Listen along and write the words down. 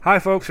Hi,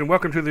 folks, and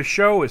welcome to the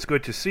show. It's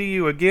good to see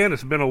you again.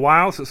 It's been a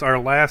while since our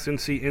last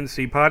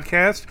NCNC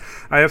podcast.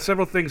 I have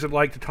several things I'd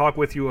like to talk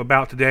with you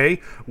about today.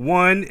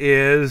 One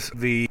is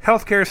the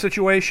healthcare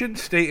situation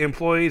state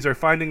employees are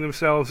finding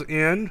themselves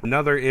in.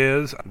 Another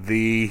is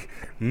the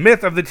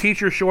myth of the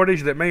teacher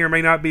shortage that may or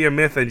may not be a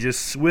myth and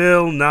just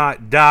will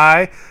not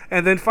die.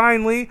 And then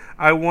finally,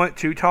 I want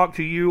to talk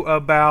to you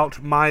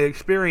about my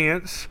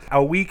experience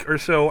a week or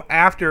so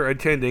after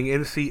attending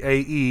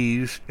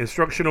NCAE's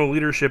Instructional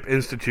Leadership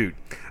Institute.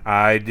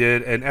 I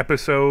did an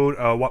episode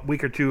a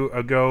week or two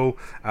ago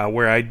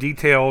where I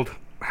detailed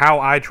how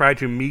I try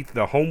to meet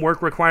the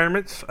homework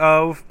requirements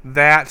of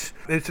that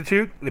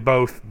institute,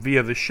 both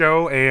via the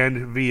show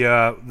and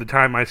via the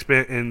time I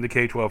spent in the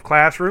K-12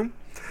 classroom.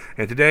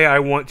 And today I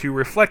want to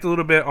reflect a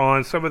little bit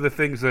on some of the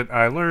things that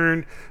I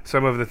learned,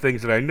 some of the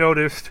things that I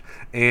noticed,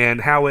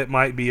 and how it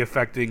might be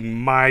affecting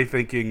my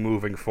thinking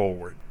moving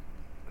forward.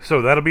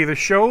 So that'll be the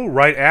show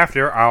right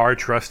after our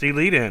trusty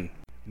lead-in.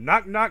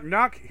 Knock, knock,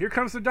 knock. Here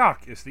comes the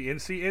doc. It's the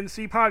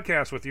NCNC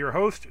podcast with your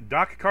host,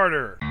 Doc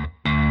Carter.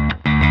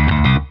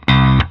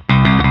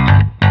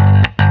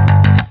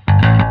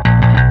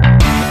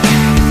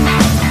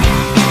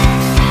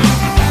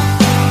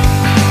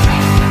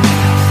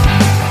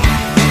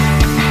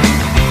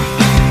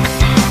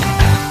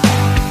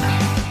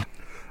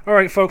 All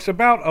right, folks,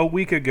 about a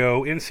week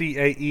ago,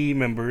 NCAE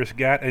members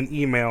got an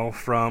email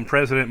from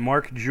President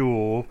Mark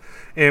Jewell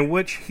in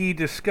which he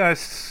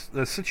discussed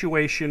the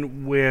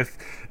situation with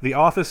the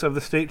Office of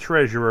the State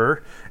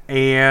Treasurer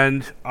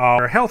and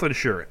our health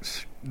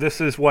insurance. This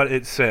is what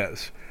it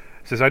says.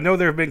 It says, I know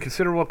there have been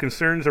considerable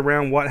concerns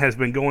around what has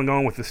been going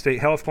on with the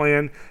state health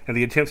plan and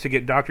the attempts to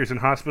get doctors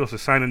and hospitals to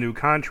sign a new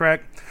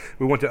contract.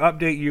 We want to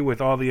update you with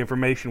all the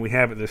information we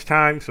have at this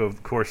time. So,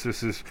 of course,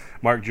 this is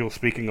Mark Jewell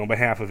speaking on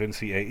behalf of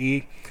NCAE.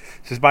 It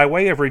says, by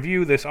way of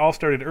review, this all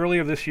started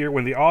earlier this year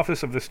when the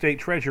Office of the State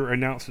Treasurer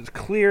announced its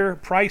Clear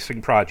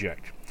Pricing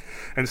Project.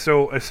 And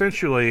so,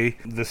 essentially,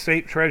 the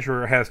state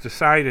treasurer has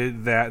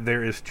decided that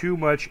there is too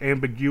much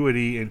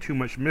ambiguity and too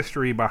much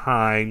mystery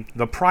behind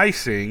the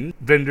pricing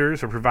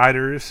vendors or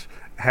providers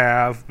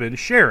have been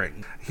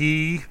sharing.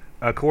 He,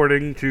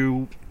 according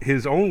to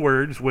his own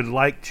words, would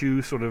like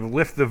to sort of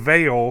lift the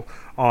veil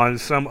on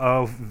some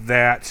of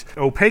that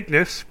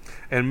opaqueness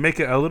and make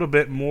it a little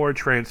bit more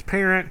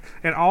transparent,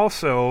 and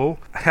also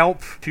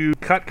help to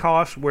cut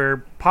costs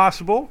where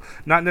possible,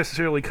 not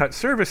necessarily cut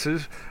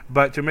services,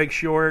 but to make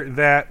sure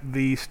that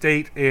the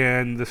state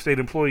and the state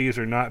employees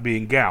are not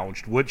being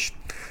gouged, which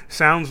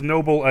sounds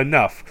noble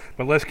enough,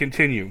 but let's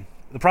continue.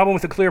 The problem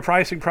with the Clear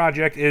Pricing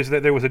Project is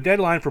that there was a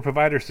deadline for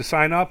providers to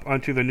sign up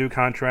onto the new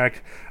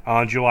contract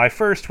on July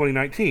 1st,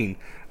 2019.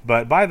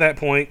 But by that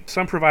point,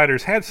 some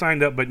providers had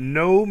signed up, but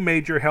no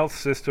major health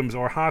systems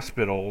or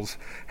hospitals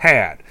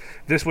had.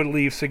 This would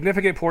leave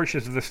significant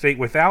portions of the state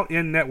without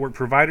in-network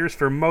providers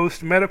for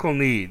most medical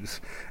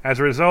needs. As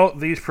a result,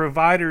 these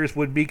providers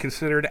would be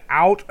considered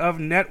out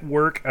of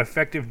network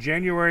effective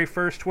January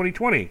 1st,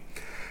 2020.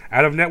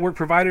 Out-of-network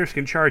providers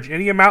can charge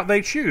any amount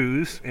they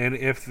choose, and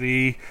if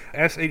the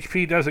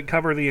SHP doesn't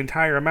cover the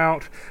entire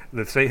amount,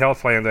 the state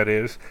health plan that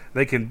is,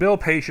 they can bill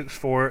patients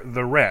for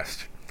the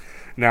rest.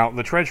 Now,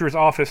 the Treasurer's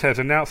Office has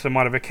announced a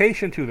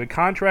modification to the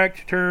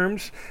contract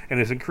terms and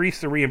has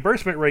increased the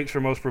reimbursement rates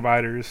for most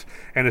providers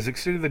and has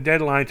extended the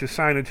deadline to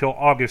sign until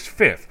August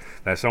 5th.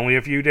 That's only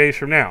a few days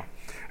from now.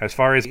 As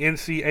far as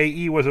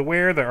NCAE was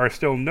aware, there are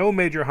still no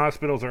major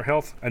hospitals or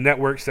health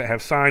networks that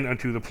have signed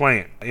onto the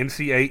plan.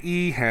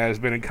 NCAE has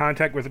been in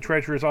contact with the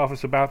Treasurer's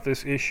Office about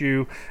this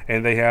issue,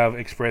 and they have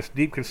expressed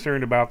deep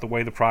concern about the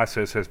way the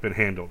process has been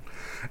handled.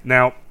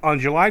 Now, on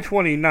July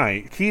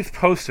 29th, Keith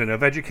Poston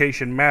of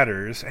Education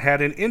Matters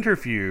had an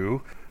interview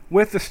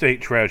with the state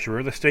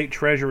treasurer. The state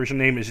treasurer's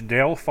name is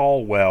Dale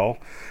Falwell,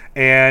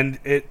 and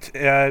it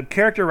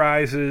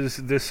characterizes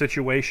this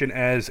situation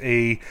as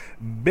a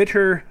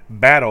bitter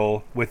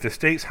battle with the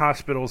state's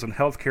hospitals and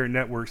healthcare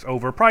networks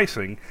over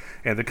pricing,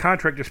 and the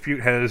contract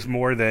dispute has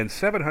more than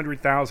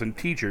 700,000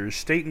 teachers,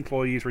 state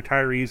employees,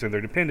 retirees, and their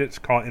dependents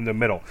caught in the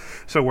middle.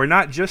 So we're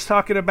not just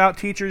talking about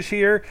teachers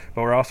here,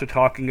 but we're also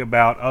talking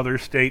about other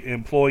state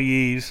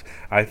employees.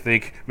 I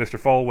think Mr.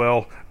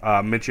 Falwell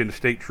mentioned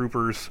state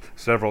troopers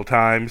several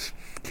times.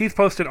 Keith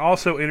Poston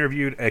also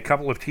interviewed a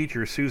couple of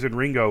teachers, Susan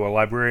Ringo, a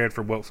librarian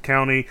from Wilkes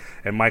County,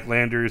 and Mike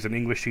Landers, an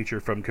English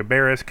teacher from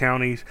Cabarrus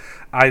counties.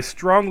 I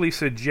strongly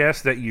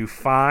suggest that you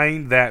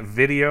find that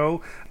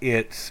video.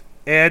 It's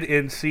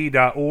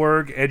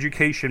ednc.org.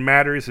 Education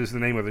Matters is the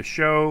name of the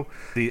show.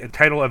 The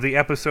title of the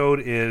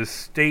episode is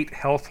State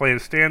Health Plan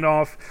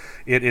Standoff.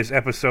 It is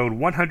episode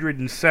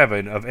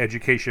 107 of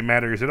Education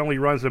Matters. It only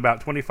runs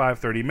about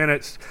 25-30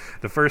 minutes.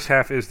 The first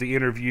half is the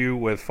interview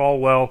with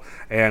Falwell,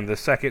 and the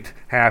second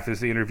half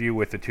is the interview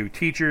with the two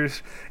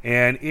teachers.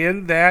 And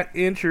in that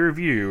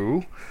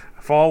interview,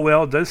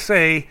 Falwell does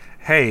say,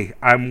 hey,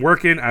 I'm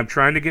working, I'm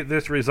trying to get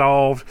this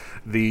resolved.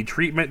 The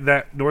treatment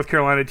that North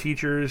Carolina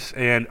teachers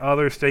and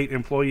other state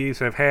employees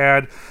have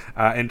had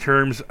in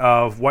terms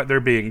of what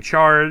they're being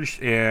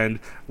charged and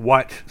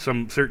what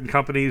some certain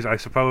companies, I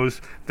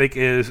suppose, think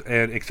is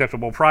an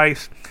acceptable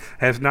price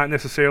has not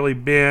necessarily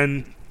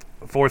been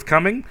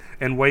forthcoming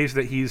in ways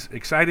that he's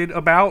excited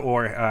about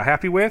or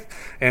happy with.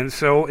 And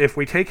so if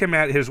we take him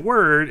at his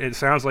word, it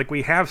sounds like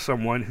we have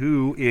someone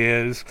who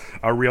is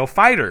a real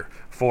fighter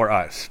for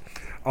us.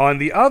 On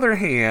the other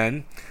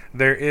hand,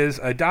 there is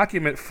a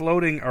document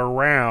floating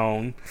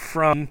around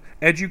from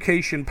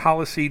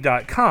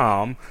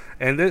educationpolicy.com,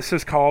 and this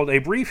is called A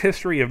Brief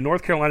History of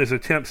North Carolina's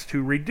Attempts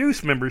to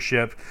Reduce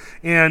Membership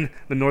in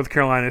the North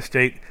Carolina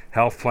State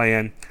Health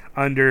Plan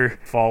under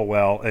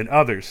Falwell and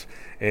others.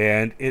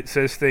 And it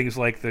says things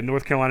like the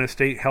North Carolina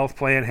State Health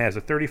Plan has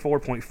a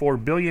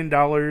 $34.4 billion in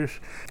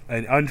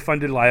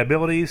unfunded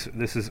liabilities.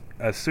 This is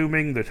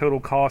assuming the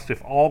total cost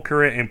if all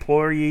current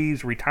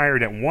employees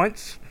retired at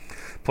once,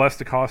 plus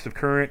the cost of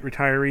current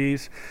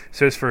retirees. It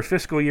says for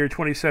fiscal year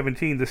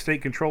 2017, the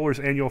state controller's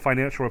annual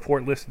financial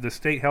report listed the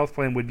state health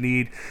plan would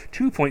need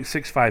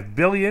 $2.65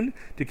 billion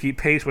to keep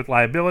pace with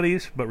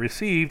liabilities, but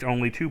received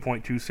only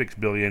 $2.26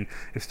 billion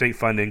in state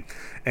funding.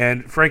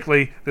 And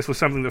frankly, this was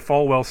something that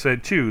Falwell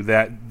said too,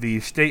 that the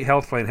state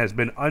health plan has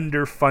been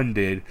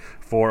underfunded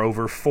for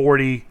over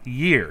 40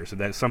 years.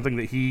 And that's something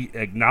that he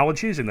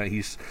acknowledges, and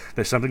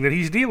that's something that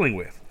he's dealing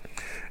with.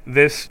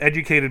 This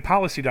educated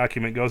policy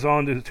document goes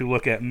on to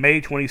look at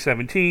May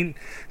 2017. It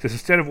says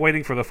instead of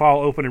waiting for the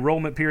fall open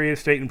enrollment period,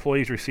 state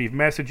employees received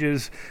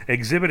messages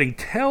exhibiting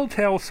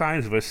telltale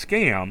signs of a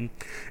scam,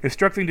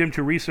 instructing them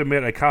to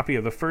resubmit a copy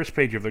of the first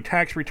page of their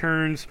tax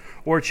returns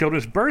or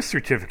children's birth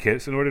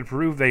certificates in order to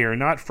prove they are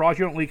not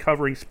fraudulently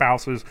covering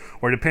spouses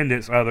or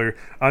dependents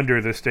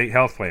under the state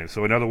health plan.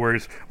 So in other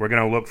words, we're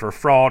going to look for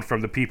fraud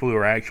from the people who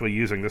are actually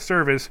using the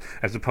service,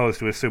 as opposed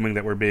to assuming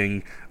that we're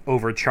being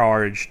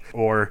overcharged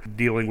or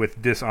dealing with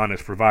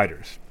dishonest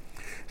providers.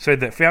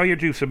 Said that failure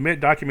to submit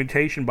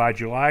documentation by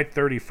July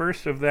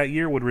 31st of that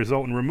year would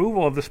result in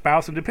removal of the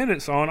spouse and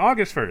dependents on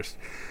August 1st.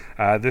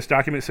 This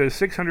document says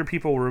 600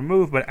 people were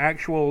removed, but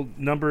actual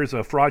numbers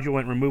of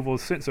fraudulent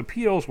removals since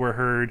appeals were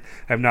heard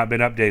have not been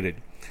updated.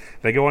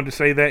 They go on to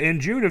say that in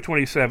June of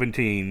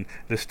 2017,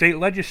 the state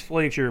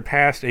legislature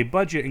passed a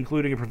budget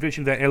including a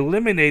provision that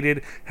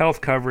eliminated health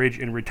coverage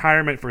and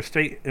retirement for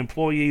state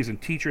employees and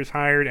teachers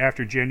hired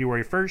after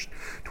January 1st,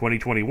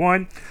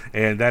 2021.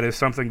 And that is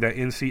something that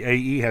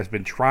NCAE has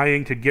been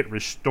trying to get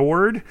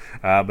restored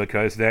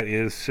because that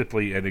is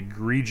simply an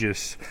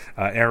egregious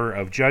error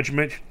of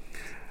judgment.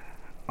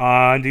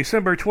 On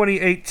December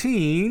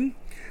 2018,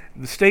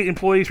 the state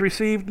employees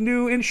received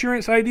new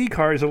insurance ID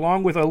cards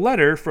along with a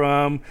letter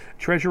from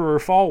Treasurer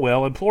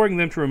Falwell imploring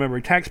them to remember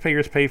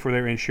taxpayers pay for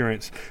their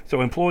insurance,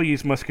 so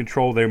employees must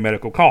control their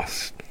medical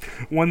costs.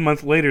 1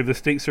 month later, the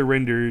state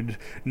surrendered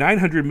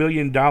 $900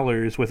 million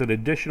with an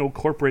additional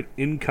corporate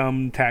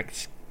income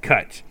tax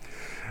cut.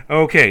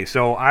 Okay,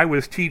 so I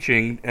was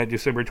teaching at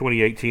December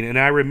 2018, and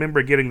I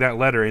remember getting that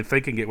letter and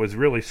thinking it was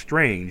really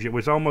strange. It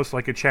was almost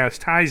like a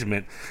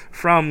chastisement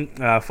from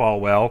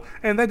Falwell,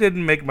 and that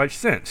didn't make much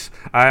sense.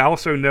 I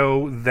also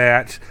know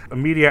that a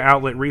media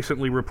outlet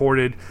recently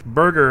reported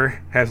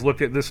Berger has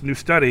looked at this new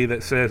study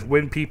that says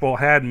when people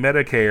had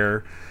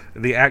Medicare,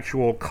 the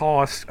actual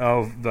cost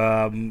of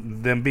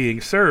them being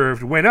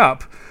served went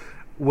up,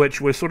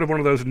 which was sort of one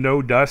of those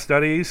no-dust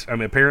studies. I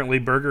mean, apparently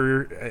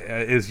Berger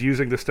is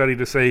using the study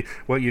to say,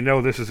 well,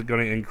 this is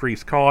going to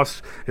increase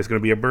costs. It's going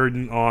to be a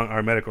burden on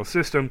our medical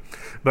system.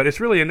 But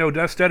it's really a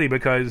no-dust study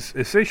because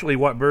essentially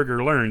what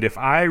Berger learned, if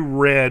I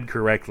read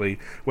correctly,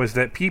 was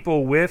that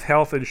people with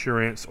health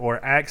insurance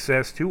or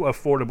access to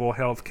affordable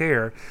health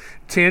care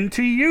tend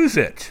to use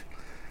it.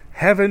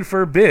 Heaven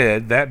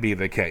forbid that be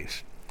the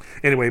case.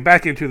 Anyway,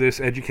 back into this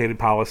educated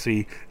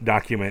policy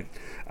document.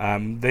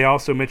 They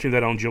also mentioned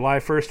that on July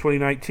 1st,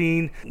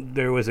 2019,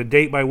 there was a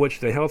date by which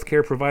the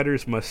healthcare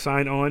providers must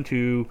sign on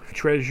to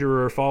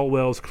Treasurer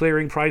Falwell's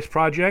clearing price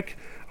project.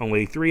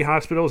 Only 3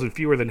 hospitals and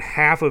fewer than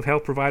half of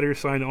health providers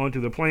signed on to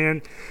the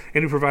plan.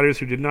 Any providers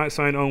who did not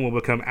sign on will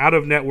become out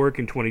of network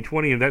in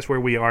 2020, and that's where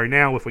we are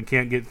now if we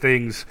can't get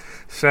things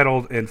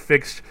settled and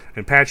fixed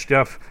and patched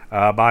up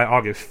by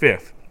August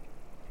 5th.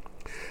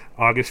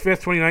 August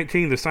 5th,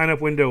 2019, the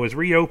sign-up window is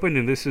reopened,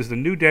 and this is the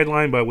new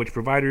deadline by which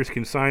providers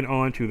can sign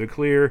on to the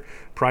Clear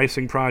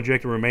Pricing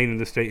Project and remain in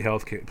the state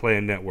health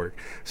plan network.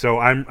 So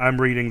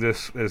I'm reading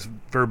this as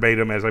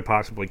verbatim as I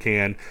possibly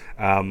can.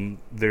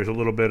 There's a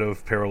little bit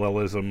of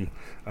parallelism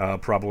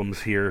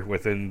problems here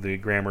within the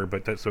grammar,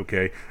 but that's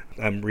okay.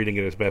 I'm reading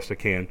it as best I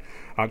can.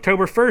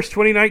 October 1st,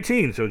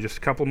 2019, so just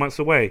a couple months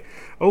away.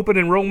 Open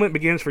enrollment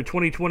begins for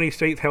 2020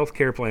 state health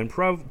care plan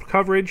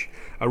coverage.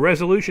 A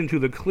resolution to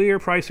the Clear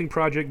Pricing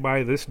Project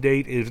by this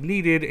date is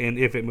needed, and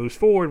if it moves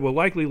forward, will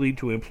likely lead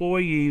to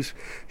employees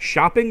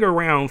shopping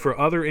around for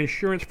other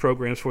insurance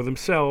programs for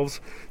themselves,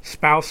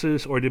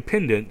 spouses, or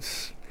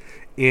dependents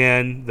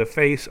in the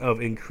face of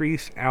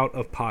increased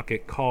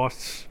out-of-pocket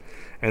costs.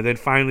 And then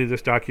finally,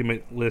 this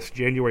document lists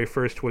January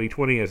 1st,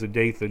 2020 as the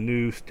date the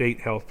new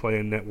state health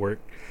plan network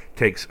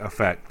takes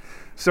effect.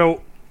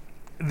 So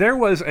there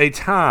was a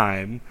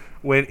time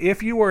when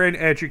if you were an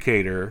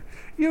educator,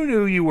 you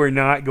knew you were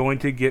not going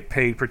to get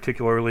paid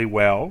particularly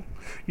well.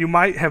 You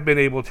might have been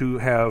able to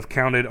have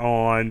counted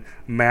on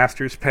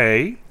master's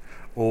pay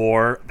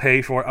or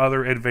pay for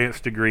other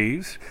advanced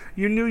degrees.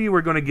 You knew you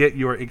were going to get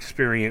your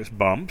experience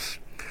bumps,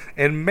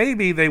 and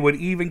maybe they would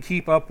even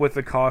keep up with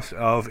the cost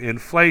of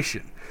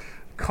inflation.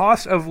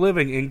 Cost of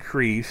living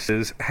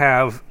increases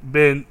have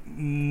been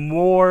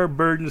more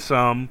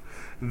burdensome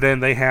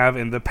than they have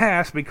in the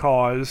past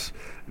because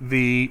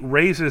the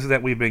raises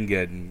that we've been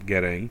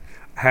getting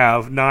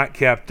have not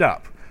kept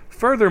up.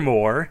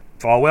 Furthermore,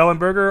 Falwell and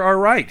Berger are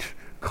right.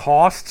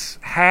 Costs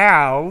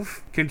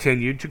have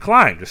continued to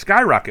climb, to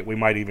skyrocket, we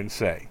might even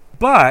say.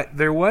 But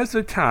there was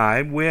a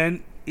time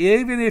when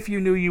even if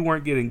you knew you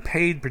weren't getting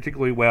paid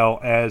particularly well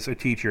as a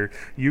teacher,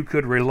 you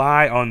could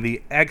rely on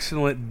the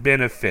excellent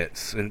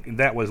benefits. And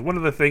that was one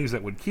of the things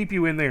that would keep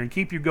you in there and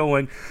keep you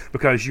going,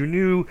 because you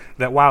knew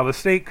that while the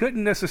state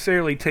couldn't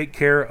necessarily take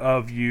care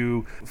of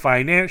you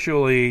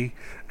financially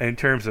in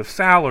terms of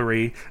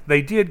salary,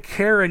 they did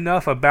care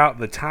enough about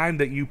the time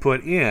that you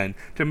put in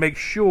to make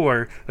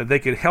sure that they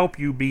could help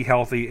you be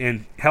healthy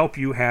and help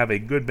you have a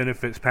good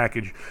benefits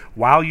package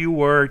while you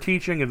were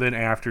teaching and then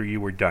after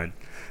you were done.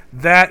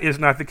 That is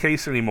not the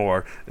case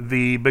anymore.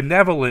 The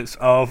benevolence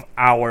of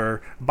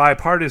our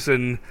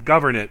bipartisan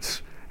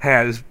governance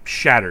has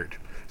shattered.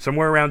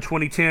 Somewhere around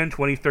 2010,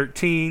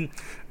 2013,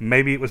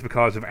 maybe it was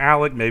because of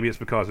ALEC, maybe it's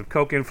because of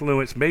Koch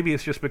influence, maybe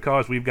it's just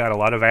because we've got a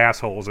lot of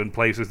assholes in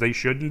places they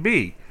shouldn't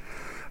be.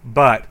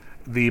 But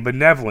the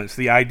benevolence,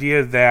 the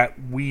idea that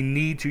we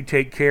need to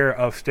take care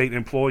of state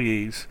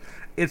employees,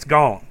 it's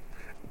gone,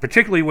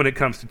 particularly when it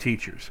comes to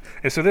teachers.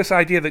 And so this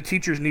idea that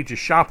teachers need to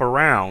shop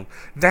around,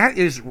 that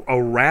is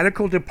a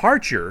radical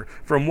departure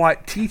from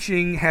what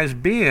teaching has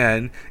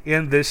been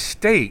in this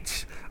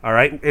state, all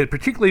right, and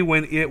particularly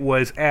when it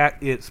was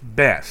at its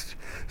best.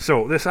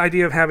 So this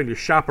idea of having to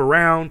shop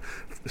around,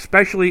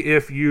 especially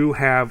if you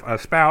have a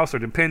spouse or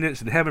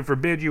dependents, and heaven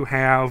forbid you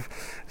have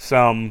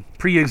some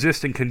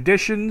pre-existing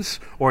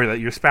conditions, or that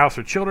your spouse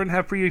or children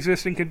have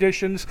pre-existing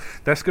conditions,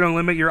 that's going to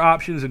limit your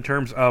options in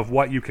terms of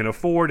what you can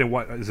afford and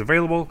what is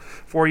available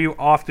for you.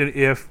 Often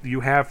if you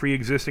have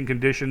pre-existing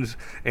conditions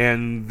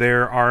and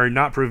there are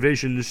not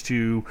provisions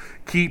to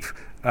keep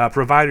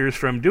providers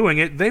from doing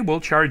it, they will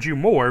charge you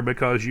more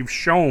because you've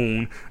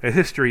shown a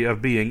history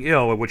of being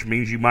ill, which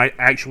means you might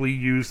actually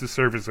use the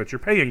service that you're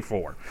paying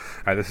for.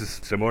 This is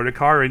similar to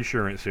car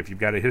insurance. If you've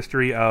got a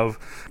history of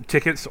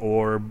tickets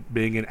or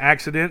being in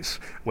accidents,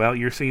 well,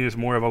 you're seen as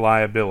more of a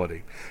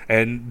liability.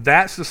 And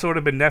that's the sort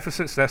of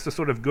beneficence, that's the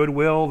sort of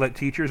goodwill that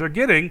teachers are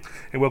getting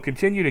and will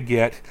continue to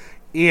get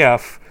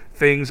if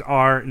things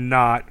are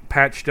not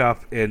patched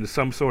up in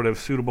some sort of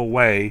suitable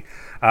way.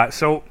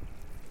 So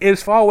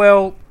is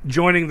Falwell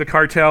joining the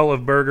cartel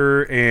of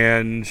Berger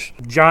and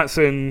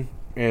Johnson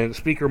and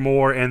Speaker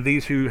Moore and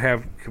these who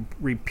have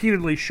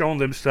repeatedly shown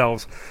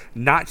themselves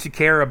not to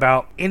care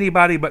about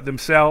anybody but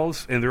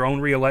themselves in their own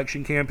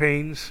re-election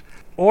campaigns?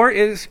 Or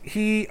is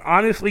he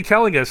honestly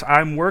telling us,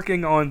 I'm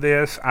working on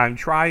this, I'm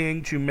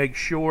trying to make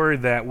sure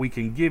that we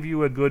can give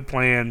you a good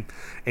plan,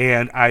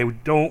 and I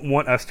don't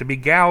want us to be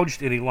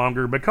gouged any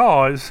longer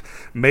because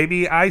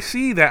maybe I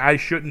see that I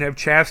shouldn't have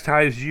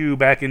chastised you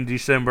back in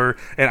December,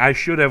 and I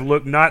should have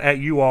looked not at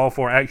you all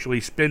for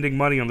actually spending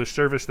money on the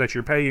service that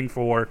you're paying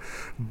for,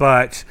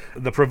 but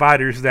the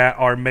providers that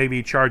are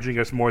maybe charging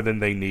us more than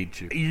they need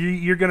to.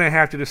 You're going to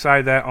have to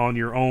decide that on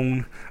your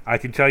own. I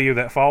can tell you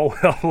that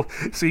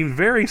Falwell seemed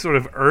very sort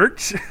of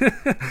irked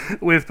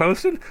with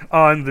Poston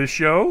on the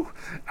show.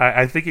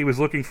 I think he was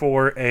looking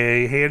for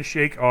a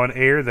handshake on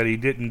air that he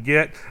didn't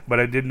get, but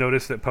I did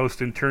notice that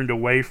Poston turned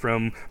away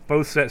from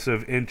both sets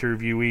of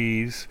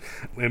interviewees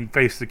and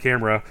faced the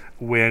camera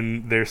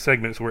when their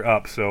segments were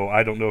up, so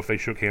I don't know if they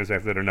shook hands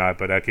after that or not,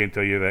 but I can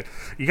tell you that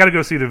you got to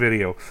go see the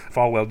video.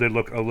 Falwell did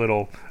look a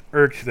little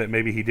irked that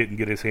maybe he didn't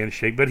get his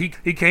handshake, but he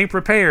came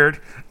prepared.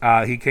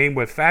 He came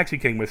with facts, he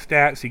came with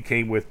stats, he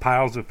came with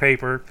piles of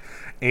paper.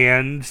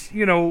 And,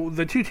 you know,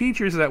 the two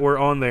teachers that were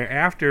on there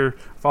after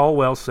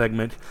Falwell's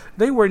segment,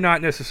 they were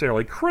not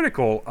necessarily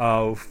critical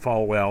of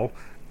Falwell,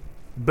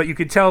 but you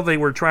could tell they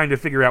were trying to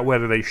figure out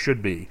whether they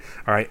should be.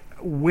 All right,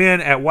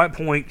 at what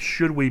point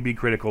should we be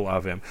critical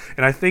of him?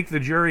 And I think the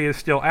jury is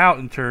still out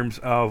in terms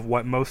of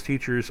what most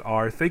teachers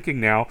are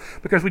thinking now,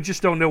 because we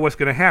just don't know what's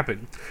going to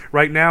happen.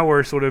 Right now,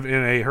 we're sort of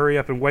in a hurry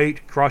up and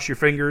wait, cross your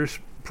fingers,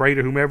 pray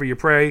to whomever you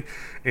pray,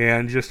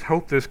 and just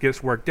hope this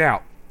gets worked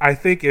out. I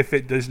think if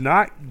it does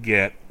not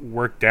get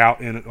worked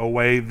out in a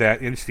way that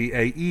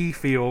NCAE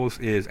feels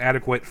is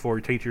adequate for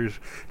teachers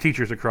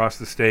across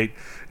the state,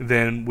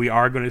 then we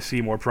are going to see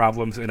more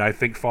problems, and I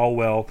think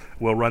Falwell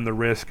will run the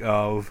risk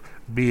of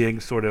being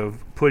sort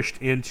of pushed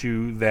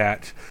into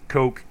that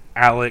Koch,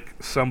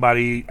 ALEC,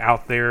 somebody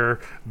out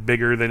there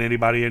bigger than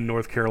anybody in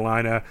North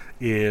Carolina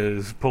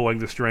is pulling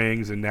the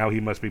strings, and now he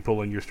must be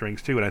pulling your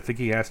strings too. And I think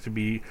he has to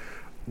be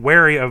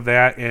wary of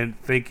that and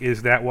think,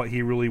 is that what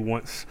he really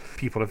wants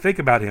people to think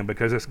about him?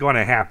 Because it's going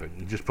to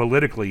happen. Just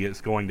politically,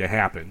 it's going to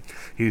happen.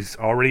 He's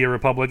already a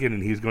Republican,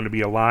 and he's going to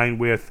be aligned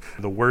with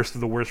the worst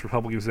of the worst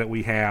Republicans that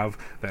we have,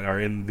 that are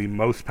in the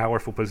most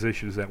powerful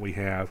positions that we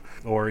have,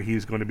 or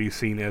he's going to be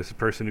seen as a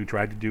person who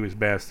tried to do his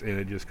best and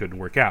it just couldn't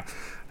work out.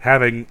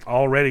 Having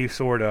already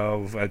sort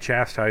of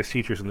chastised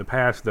teachers in the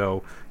past,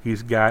 though,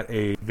 he's got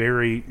a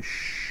very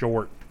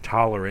short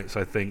tolerance,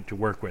 I think, to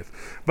work with.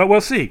 But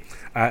we'll see.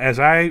 As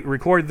I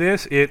record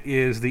this, it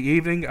is the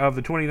evening of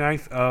the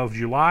 29th of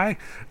July.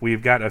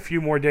 We've got a few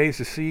more days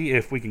to see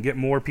if we can get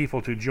more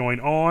people to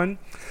join on.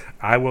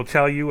 I will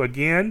tell you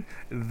again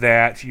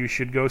that you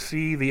should go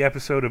see the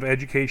episode of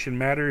Education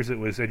Matters. It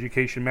was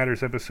Education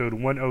Matters episode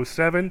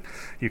 107.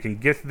 You can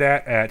get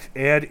that at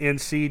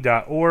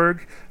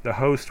ednc.org. The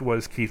host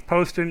was Keith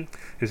Poston.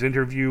 His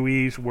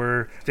interviewees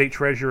were State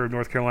Treasurer of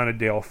North Carolina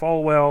Dale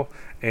Falwell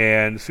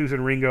and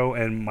Susan Ringo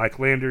and Mike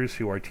Landers,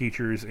 who are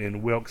teachers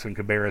in Wilkes and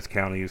Cabarrus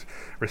counties,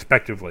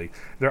 respectively.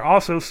 There are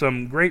also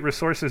some great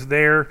resources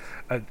there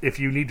if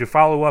you need to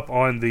follow up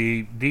on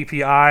the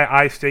DPI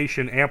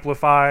iStation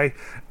Amplify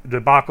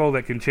debacle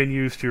that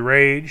continues to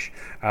rage.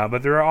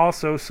 But there are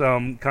also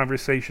some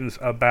conversations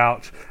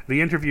about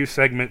the interview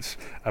segments,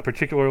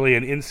 particularly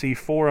an NC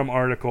Forum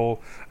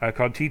article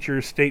called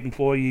Teachers, State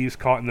Employees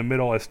Caught in the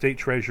Middle as State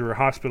Treasurer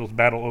Hospitals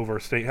Battle Over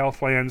State Health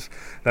Plans.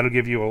 That'll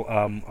give you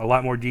a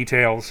lot more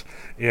details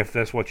if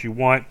that's what you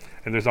want.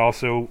 And there's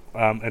also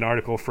an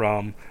article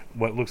from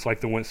what looks like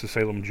the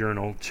Winston-Salem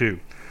Journal, too.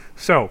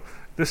 So,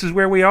 this is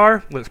where we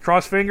are. Let's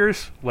cross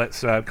fingers.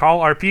 Let's call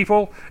our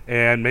people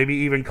and maybe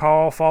even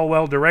call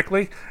Falwell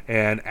directly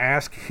and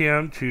ask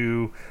him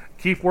to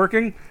keep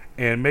working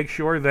and make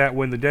sure that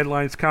when the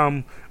deadlines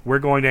come, we're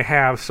going to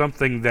have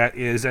something that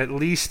is at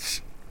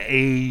least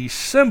a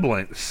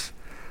semblance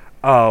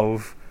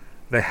of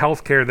the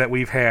health care that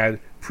we've had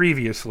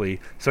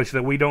previously, such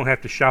that we don't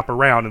have to shop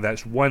around, and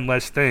that's one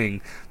less thing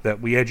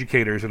that we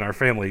educators and our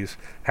families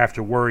have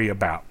to worry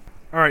about.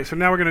 All right, so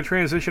now we're going to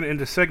transition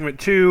into segment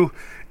 2.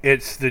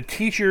 It's the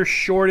teacher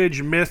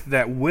shortage myth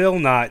that will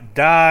not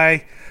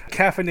die.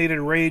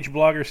 Caffeinated Rage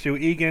blogger Stu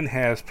Egan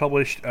has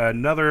published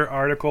another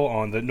article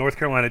on the North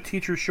Carolina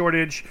teacher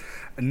shortage,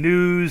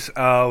 news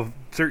of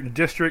certain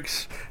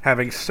districts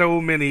having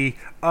so many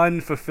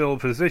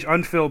unfilled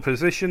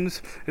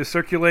positions is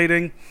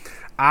circulating.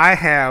 I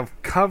have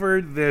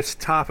covered this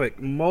topic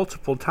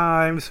multiple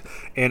times,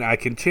 and I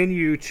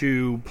continue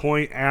to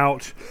point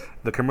out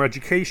the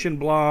Education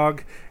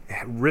blog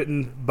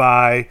written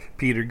by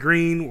Peter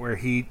Green, where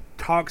he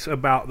talks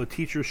about the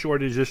teacher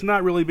shortage as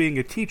not really being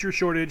a teacher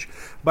shortage,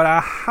 but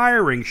a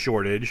hiring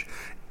shortage.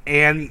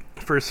 And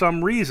for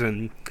some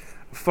reason,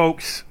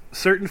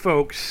 certain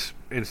folks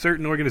in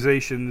certain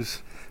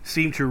organizations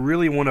seem to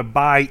really want to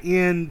buy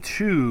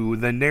into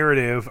the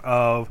narrative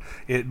of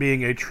it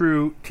being a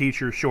true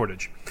teacher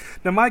shortage.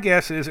 Now, my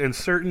guess is in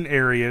certain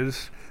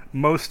areas,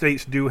 most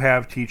states do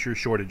have teacher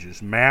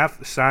shortages.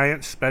 Math,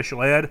 science,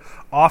 special ed,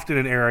 often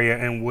an area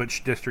in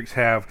which districts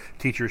have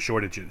teacher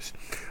shortages.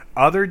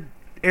 Other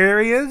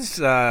areas,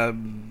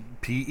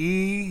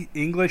 PE,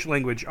 English,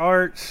 language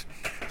arts,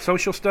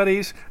 social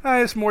studies,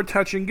 it's more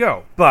touch and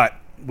go. But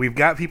we've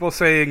got people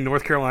saying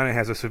North Carolina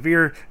has a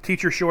severe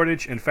teacher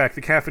shortage. In fact,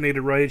 the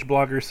Caffeinated Rage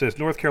blogger says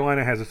North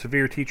Carolina has a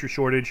severe teacher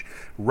shortage.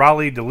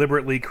 Raleigh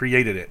deliberately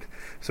created it.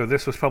 So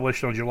this was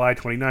published on July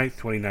 29th,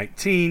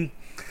 2019.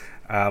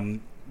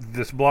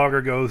 This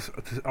blogger goes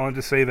on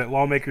to say that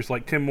lawmakers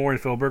like Tim Moore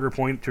and Phil Berger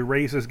point to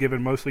raises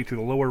given mostly to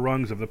the lower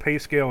rungs of the pay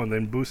scale and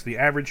then boast that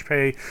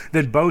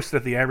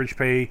the average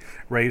pay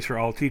raise for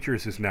all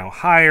teachers is now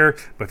higher,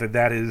 but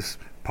that is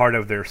part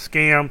of their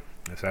scam.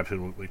 That's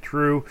absolutely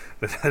true.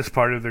 That's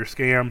part of their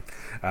scam.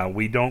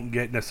 We don't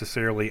get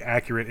necessarily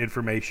accurate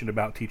information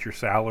about teacher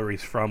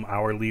salaries from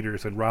our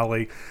leaders in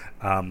Raleigh,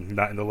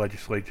 not in the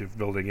legislative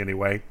building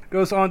anyway.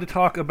 Goes on to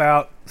talk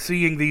about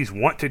seeing these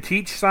want to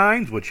teach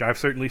signs, which I've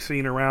certainly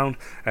seen around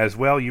as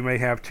well. You may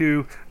have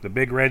too. The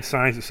big red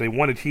signs that say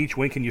want to teach,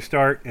 when can you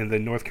start, and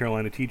then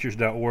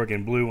NorthCarolinaTeachers.org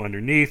in blue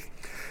underneath.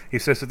 He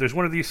says that there's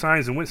one of these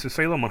signs in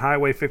Winston-Salem on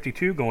Highway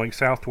 52 going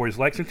south towards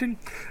Lexington,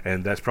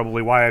 and that's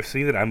probably why I've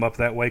seen it. I'm up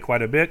that way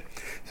quite a bit.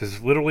 This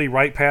is literally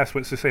right past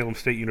Winston-Salem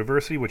State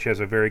University, which has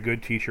a very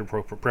good teacher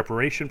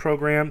preparation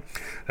program.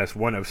 That's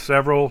one of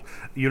several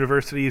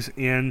universities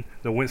in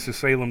the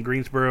Winston-Salem,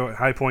 Greensboro,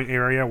 High Point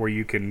area where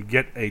you can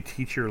get a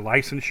teacher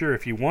licensure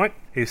if you want.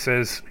 He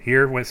says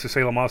here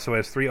Winston-Salem also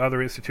has 3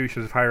 other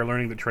institutions of higher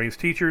learning that trains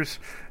teachers.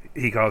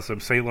 He calls them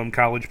Salem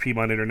College,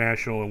 Piedmont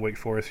International, and Wake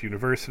Forest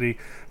University.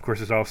 Of course,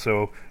 there's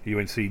also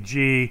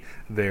UNCG.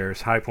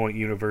 There's High Point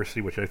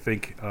University, which I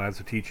think has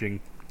a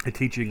teaching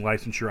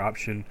licensure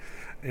option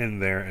in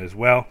there as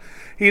well.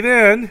 He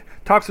then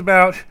talks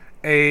about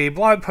a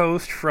blog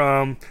post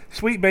from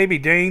Sweet Baby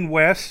Dane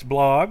West's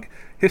blog,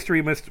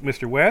 History of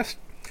Mr. West,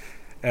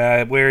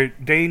 where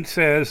Dane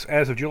says,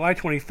 as of July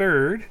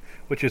 23rd,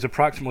 which is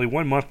approximately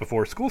 1 month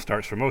before school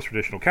starts for most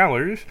traditional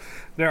calendars,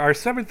 there are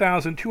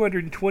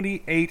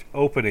 7,228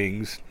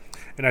 openings,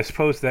 and I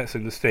suppose that's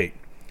in the state.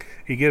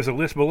 He gives a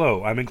list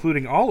below. I'm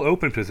including all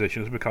open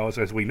positions because,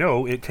 as we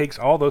know, it takes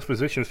all those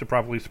positions to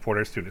properly support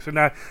our students. And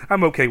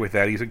I'm okay with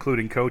that. He's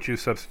including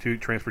coaches,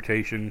 substitute,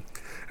 transportation,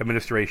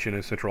 administration,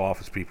 and central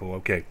office people.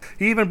 Okay.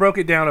 He even broke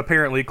it down,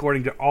 apparently,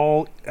 according to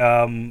all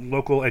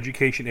local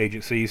education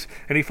agencies,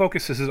 and he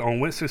focuses on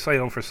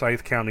Winston-Salem,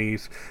 Forsyth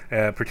counties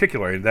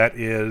particular, and that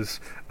is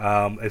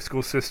a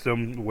school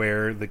system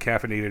where the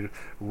caffeinated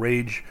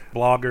rage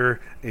blogger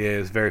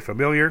is very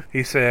familiar.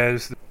 He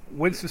says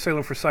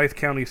Winston-Salem Forsyth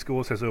County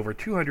Schools has over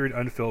 200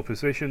 unfilled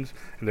positions,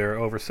 and there are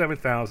over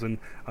 7,000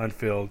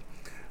 unfilled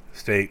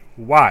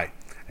statewide.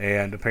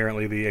 And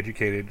apparently the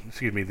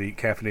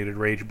caffeinated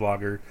rage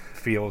blogger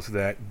feels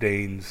that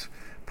Dane's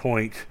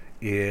point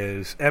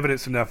is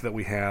evidence enough that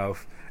we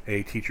have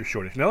a teacher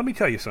shortage. Now let me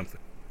tell you something.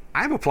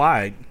 I've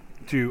applied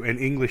to an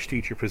English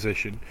teacher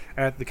position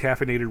at the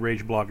caffeinated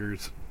rage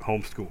blogger's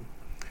home school.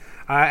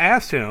 I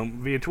asked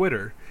him via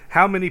Twitter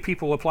how many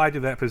people applied to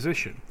that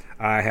position.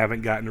 I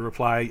haven't gotten a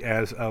reply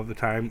as of the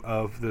time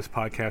of this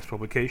podcast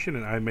publication,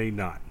 and I may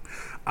not.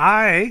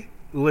 I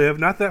live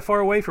not that far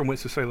away from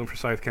Winston-Salem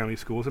Forsyth County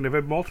Schools, and I've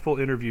had multiple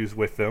interviews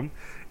with them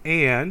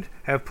and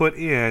have put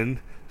in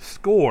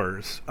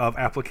scores of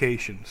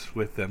applications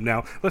with them.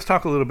 Now, let's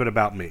talk a little bit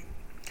about me.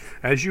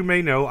 As you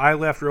may know, I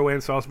left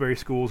Rowan Salisbury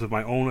Schools of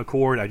my own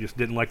accord. I just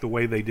didn't like the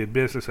way they did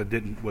business.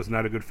 Was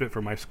not a good fit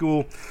for my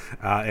school,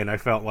 and I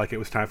felt like it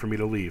was time for me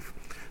to leave.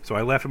 So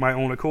I left of my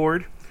own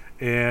accord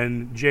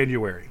in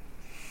January.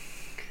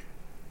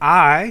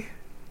 I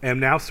am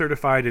now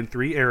certified in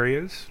 3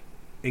 areas: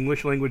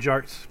 English Language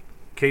Arts,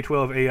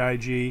 K-12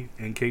 AIG,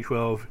 and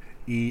K-12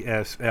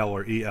 ESL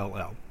or ELL.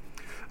 All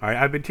right,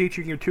 I've been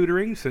teaching and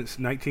tutoring since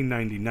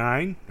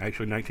 1999,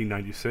 actually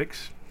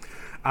 1996.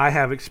 I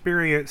have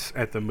experience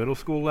at the middle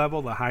school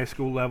level, the high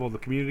school level, the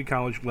community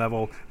college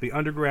level, the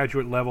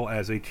undergraduate level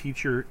as a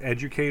teacher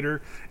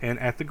educator, and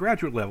at the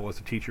graduate level as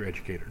a teacher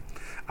educator.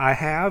 I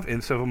have,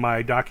 in some of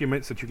my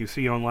documents that you can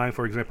see online,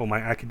 for example, my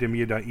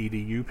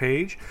academia.edu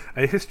page,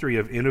 a history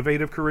of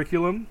innovative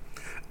curriculum,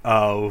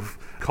 of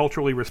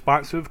culturally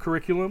responsive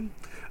curriculum,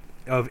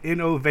 of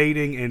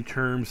innovating in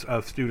terms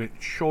of student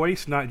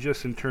choice, not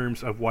just in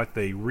terms of what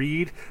they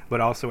read,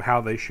 but also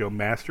how they show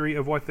mastery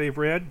of what they've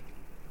read.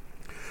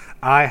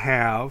 I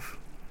have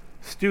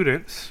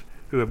students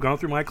who have gone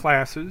through my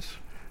classes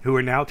who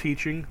are now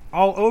teaching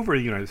all over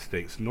the United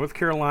States, North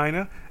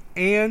Carolina,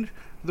 and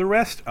the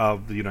rest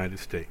of the United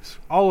States,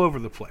 all over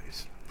the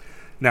place.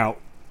 Now,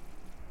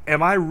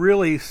 am I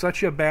really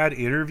such a bad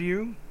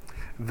interview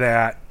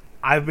that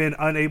I've been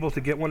unable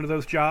to get one of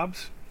those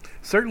jobs?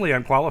 Certainly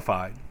I'm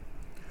qualified.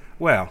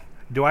 Well,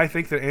 do I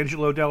think that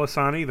Angelo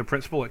Delisani, the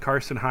principal at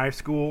Carson High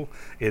School,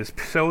 is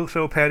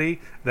so petty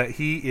that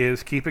he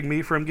is keeping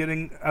me from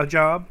getting a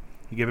job?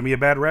 Giving me a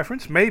bad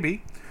reference?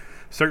 Maybe.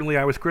 Certainly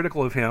I was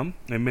critical of him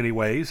in many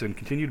ways and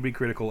continue to be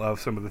critical of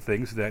some of the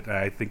things that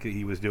I think that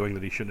he was doing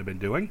that he shouldn't have been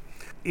doing.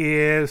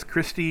 Is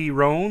Christy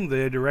Roan,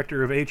 the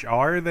director of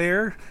HR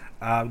there,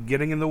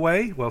 getting in the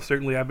way? Well,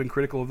 certainly I've been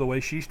critical of the way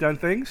she's done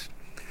things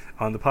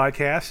on the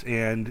podcast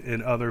and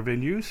in other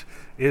venues.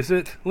 Is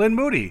it Lynn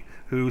Moody,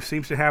 who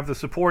seems to have the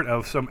support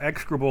of some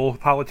execrable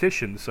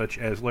politicians such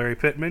as Larry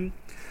Pittman,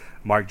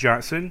 Mark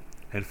Johnson,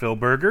 and Phil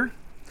Berger?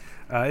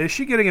 Is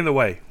she getting in the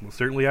way? Well,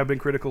 certainly I've been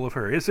critical of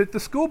her. Is it the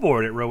school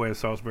board at Rowan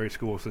Salisbury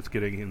Schools that's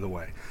getting in the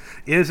way?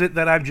 Is it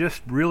that I'm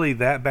just really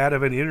that bad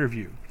of an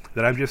interview?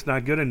 That I'm just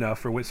not good enough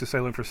for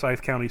Winston-Salem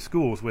Forsyth County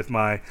Schools with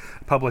my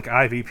public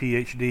Ivy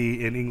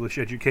PhD in English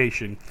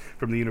education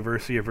from the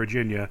University of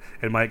Virginia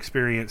and my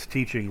experience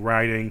teaching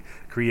writing,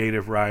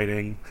 creative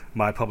writing,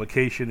 my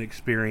publication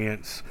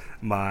experience,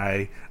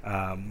 my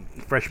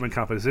freshman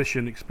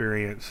composition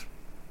experience,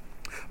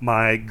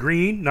 my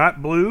green,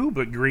 not blue,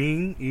 but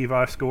green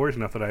EVOS scores.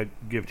 Not that I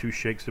give two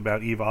shakes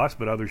about EVOS,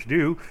 but others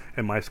do,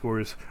 and my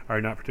scores are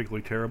not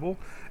particularly terrible.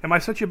 Am I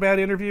such a bad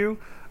interview?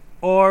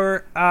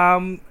 Or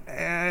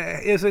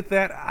is it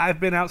that I've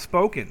been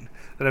outspoken,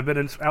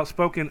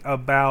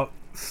 about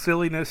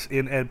silliness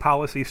in ed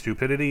policy,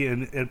 stupidity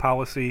in ed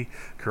policy,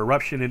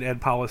 corruption in ed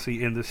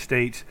policy in the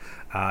state?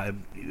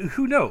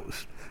 Who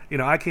knows?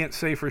 I can't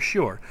say for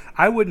sure.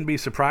 I wouldn't be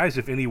surprised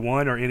if any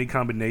one or any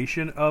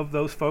combination of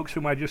those folks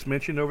whom I just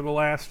mentioned over the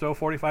last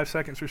 45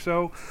 seconds or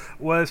so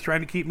was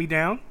trying to keep me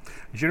down.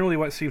 Generally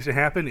what seems to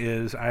happen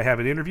is I have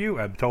an interview,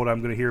 I'm told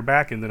I'm going to hear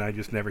back, and then I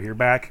just never hear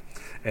back,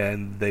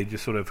 and they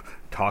just sort of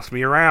toss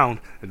me around.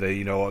 They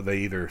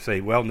either say,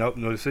 well, no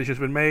decision's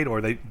been made, or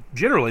they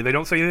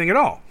don't say anything at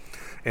all.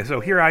 And so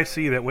here I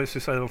see that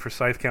Winston-Salem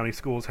Forsyth County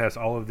Schools has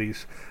all of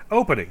these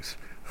openings.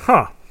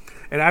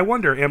 And I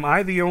wonder, am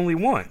I the only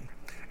one?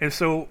 And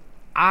so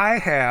I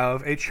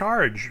have a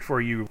charge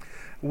for you.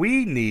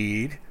 We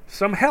need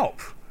some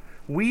help.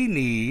 We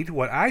need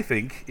what I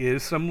think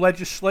is some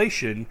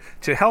legislation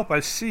to help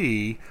us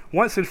see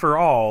once and for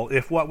all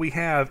if what we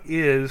have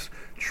is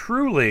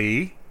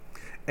truly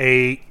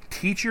a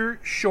teacher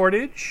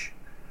shortage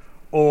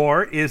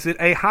or is it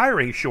a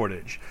hiring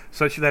shortage,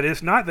 such that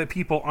it's not that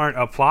people aren't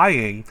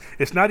applying.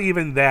 It's not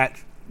even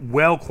that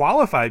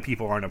well-qualified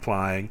people aren't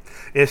applying.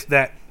 It's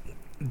that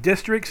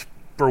districts,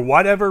 for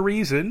whatever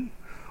reason,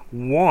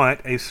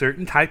 want a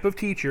certain type of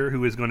teacher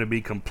who is going to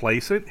be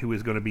complacent, who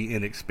is going to be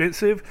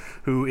inexpensive,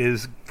 who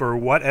is, for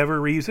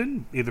whatever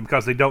reason, either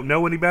because they don't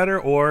know any better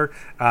or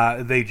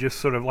they just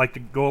sort of like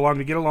to go along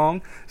to get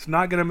along, it's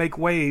not going to make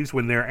waves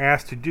when they're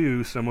asked to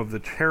do some of the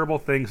terrible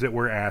things that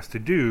we're asked to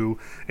do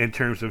in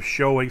terms of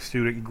showing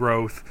student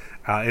growth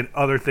and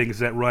other things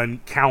that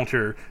run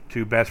counter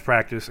to best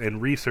practice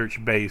and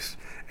research-based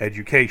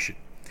education.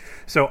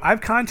 So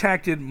I've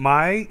contacted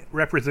my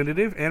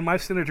representative and my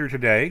senator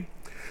today,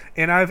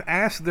 and I've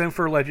asked them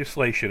for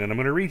legislation, and I'm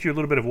going to read you a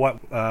little bit of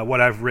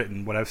what I've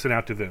written, what I've sent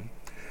out to them.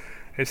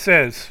 It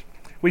says,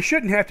 "We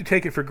shouldn't have to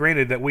take it for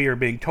granted that we are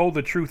being told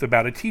the truth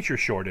about a teacher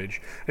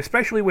shortage,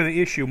 especially when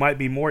the issue might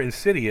be more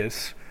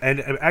insidious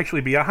and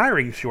actually be a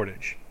hiring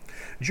shortage.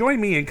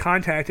 Join me in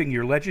contacting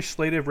your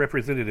legislative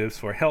representatives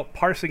for help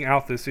parsing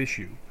out this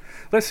issue.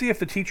 Let's see if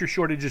the teacher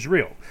shortage is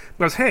real."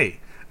 Because, hey,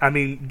 I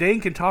mean,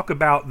 Dane can talk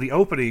about the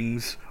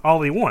openings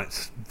all he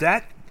wants.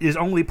 That is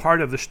only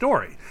part of the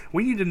story.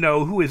 We need to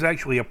know who is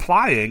actually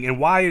applying and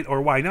why or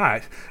why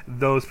not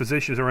those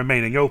positions are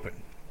remaining open.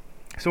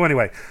 So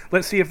anyway,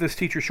 let's see if this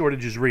teacher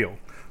shortage is real.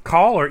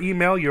 Call or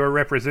email your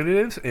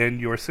representatives and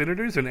your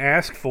senators and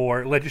ask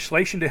for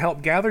legislation to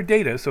help gather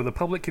data so the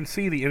public can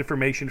see the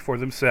information for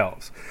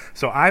themselves.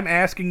 So I'm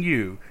asking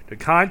you to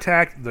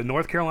contact the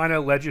North Carolina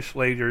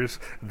legislators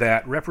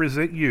that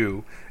represent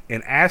you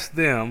and ask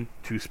them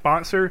to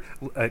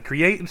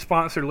create and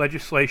sponsor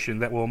legislation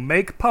that will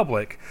make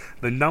public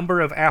the number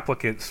of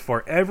applicants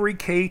for every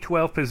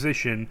K-12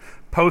 position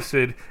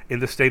posted in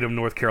the state of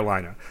North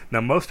Carolina.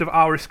 Now, most of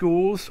our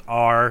schools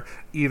are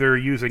either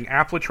using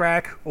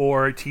AppleTrack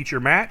or Teacher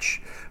Match,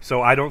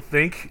 so I don't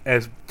think,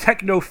 as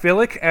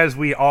technophilic as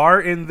we are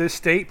in this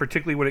state,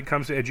 particularly when it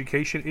comes to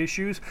education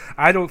issues,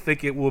 I don't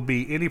think it will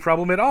be any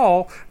problem at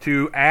all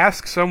to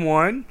ask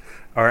someone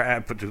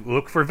or to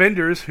look for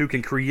vendors who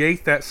can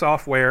create that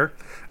software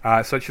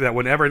such that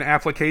whenever an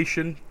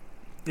application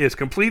is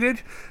completed,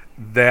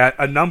 that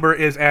a number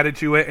is added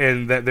to it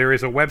and that there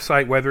is a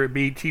website, whether it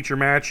be Teacher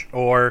Match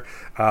or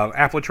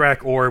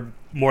AppleTrack, or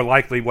more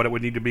likely what it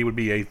would need to be would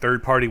be a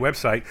third-party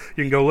website.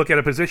 You can go look at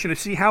a position to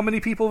see how many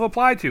people have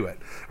applied to it.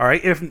 All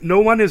right, if no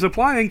one is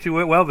applying to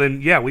it, well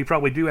then, yeah, we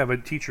probably do have a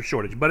teacher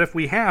shortage. But if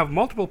we have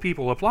multiple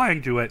people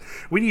applying to it,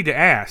 we need to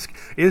ask,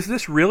 is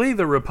this really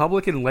the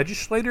Republican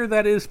legislator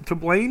that is to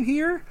blame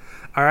here?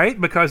 All right,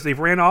 because they've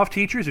ran off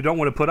teachers who don't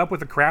want to put up with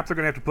the crap they're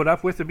going to have to put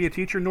up with to be a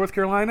teacher in North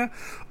Carolina?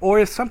 Or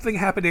is something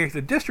happening at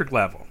the district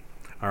level?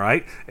 All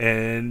right,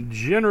 and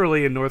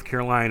generally in North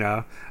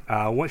Carolina,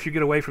 once you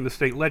get away from the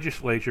state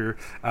legislature,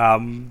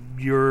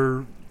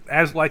 you're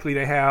as likely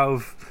to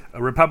have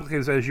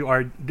Republicans as you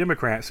are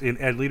Democrats in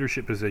ed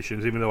leadership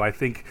positions, even though I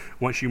think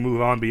once you move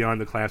on beyond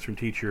the classroom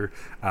teacher,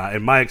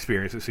 in my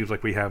experience, it seems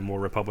like we have more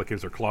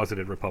Republicans or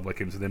closeted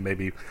Republicans than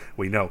maybe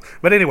we know.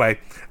 But anyway,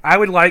 I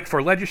would like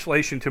for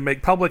legislation to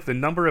make public the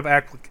number of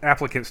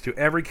applicants to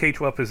every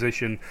K-12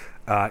 position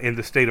in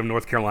the state of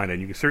North Carolina.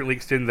 And you can certainly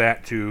extend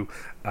that to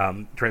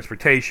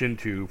transportation,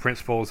 to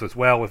principals as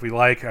well, if we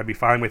like. I'd be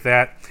fine with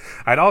that.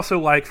 I'd also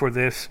like for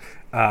this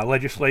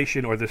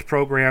legislation or this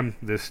program,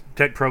 this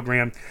tech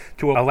program,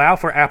 to allow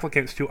for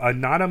applicants to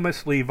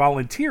anonymously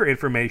volunteer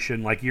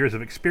information like years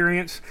of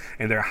experience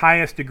and their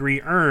highest degree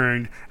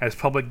earned as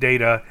public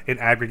data in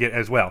aggregate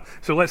as well.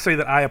 So let's say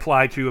that I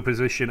apply to a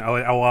position,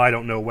 I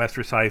don't know, West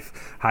Forsyth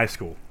High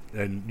School.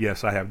 And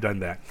yes, I have done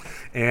that.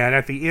 And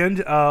at the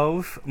end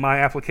of my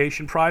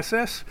application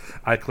process,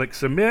 I click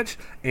submit,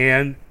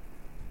 and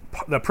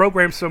the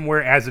program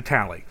somewhere as a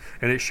tally,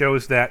 and it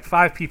shows that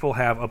 5 people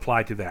have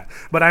applied to that.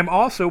 But I'm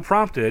also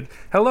prompted,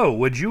 hello,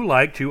 would you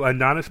like to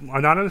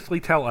anonymously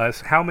tell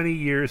us how many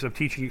years of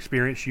teaching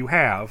experience you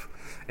have?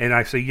 And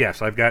I say,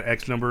 yes, I've got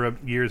X number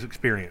of years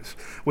experience.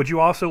 Would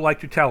you also like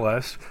to tell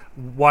us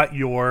what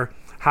your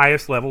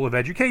highest level of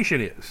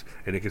education is?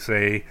 And it can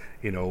say,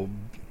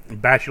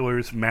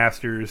 bachelor's,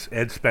 master's,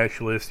 ed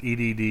specialist,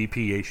 EDD,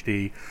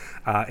 PhD,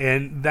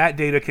 and that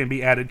data can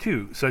be added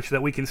too, such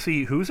that we can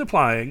see who's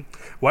applying,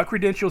 what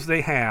credentials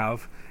they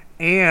have,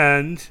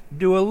 and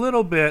do a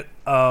little bit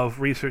of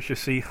research to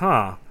see,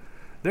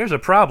 there's a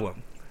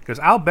problem. Because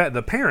I'll bet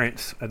the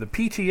parents, the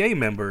PTA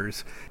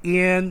members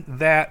in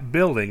that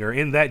building or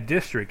in that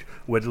district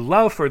would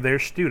love for their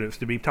students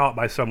to be taught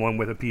by someone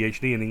with a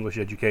PhD in English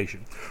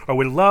education, or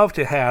would love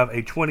to have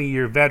a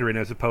 20-year veteran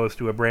as opposed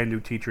to a brand new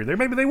teacher there.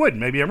 Maybe they wouldn't.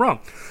 Maybe I'm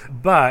wrong.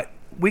 But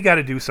we got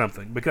to do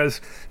something,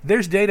 because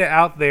there's data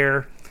out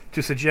there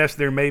to suggest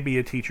there may be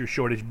a teacher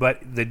shortage, but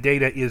the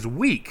data is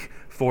weak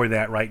for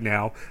that right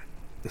now,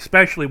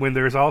 especially when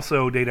there's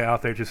also data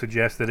out there to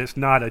suggest that it's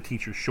not a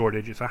teacher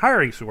shortage, it's a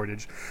hiring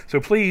shortage. So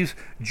please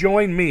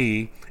join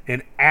me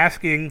in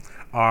asking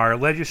our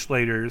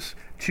legislators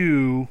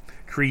to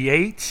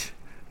create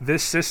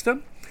this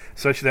system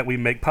such that we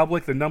make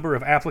public the number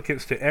of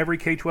applicants to every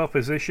K-12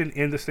 position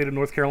in the state of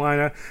North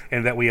Carolina,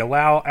 and that we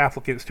allow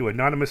applicants to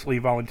anonymously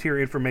volunteer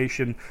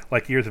information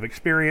like years of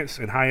experience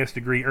and highest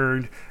degree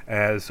earned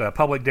as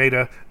public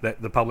data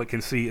that the public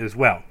can see as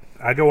well.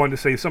 I go on to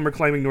say, some are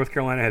claiming North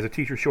Carolina has a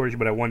teacher shortage,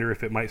 but I wonder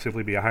if it might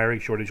simply be a hiring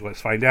shortage.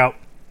 Let's find out.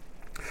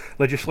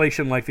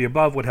 Legislation like the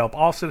above would help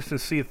all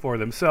citizens see for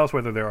themselves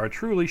whether there are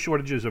truly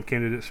shortages of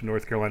candidates in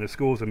North Carolina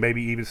schools, and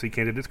maybe even see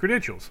candidates'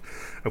 credentials,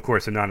 of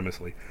course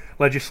anonymously.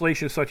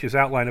 Legislation such as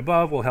outlined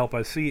above will help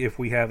us see if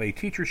we have a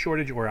teacher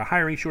shortage or a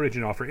hiring shortage,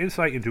 and offer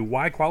insight into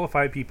why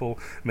qualified people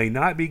may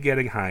not be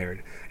getting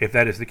hired, if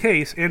that is the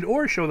case, and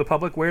or show the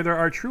public where there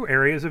are true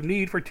areas of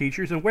need for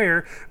teachers and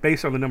where,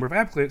 based on the number of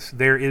applicants,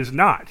 there is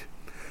not.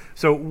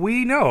 So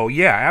we know,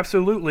 yeah,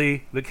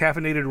 absolutely, the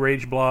Caffeinated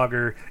Rage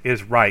blogger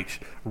is right.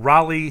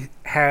 Raleigh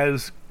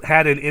has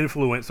had an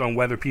influence on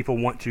whether people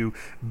want to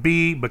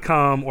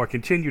become, or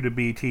continue to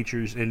be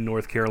teachers in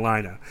North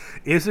Carolina.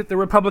 Is it the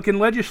Republican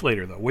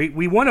legislator, though?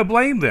 We want to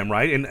blame them,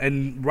 right?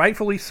 And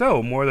rightfully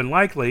so, more than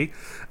likely.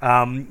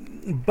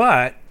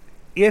 But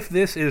if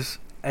this is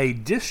a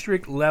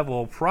district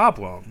level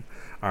problem,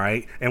 all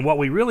right, and what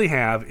we really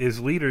have is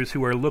leaders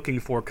who are looking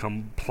for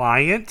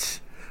compliant,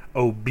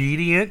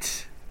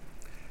 obedient,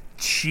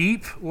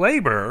 cheap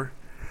labor,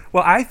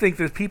 well, I think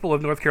that people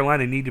of North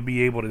Carolina need to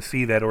be able to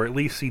see that, or at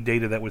least see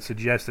data that would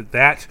suggest that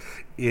that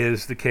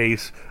is the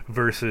case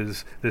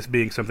versus this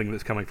being something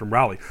that's coming from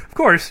Raleigh. Of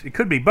course, it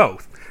could be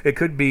both. It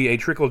could be a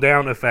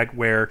trickle-down effect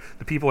where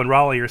the people in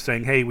Raleigh are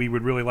saying, hey, we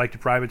would really like to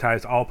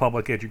privatize all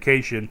public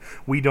education.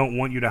 We don't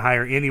want you to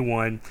hire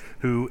anyone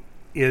who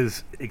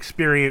is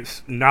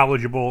experienced,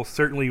 knowledgeable,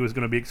 certainly was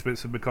going to be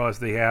expensive because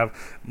they have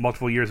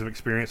multiple years of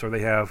experience, or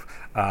they have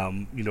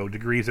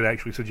degrees that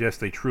actually suggest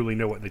they truly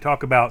know what they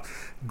talk about.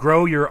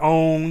 Grow your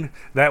own.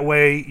 That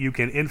way you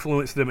can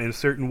influence them in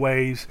certain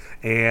ways,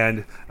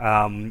 and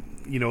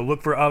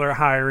look for other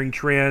hiring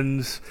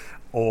trends,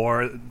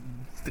 or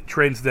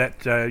trends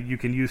that you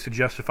can use to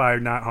justify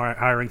not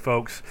hiring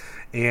folks.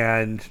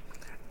 And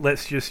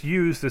let's just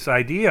use this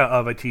idea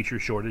of a teacher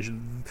shortage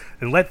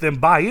and let them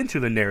buy into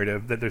the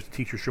narrative that there's a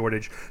teacher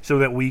shortage, so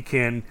that we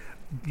can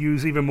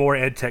use even more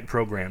ed tech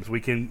programs.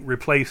 We can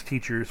replace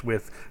teachers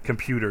with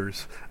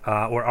computers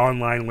or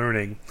online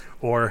learning,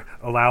 or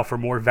allow for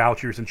more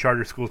vouchers in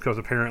charter schools because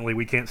apparently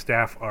we can't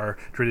staff our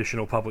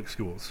traditional public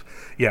schools.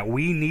 Yeah,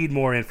 we need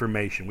more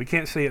information. We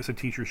can't say it's a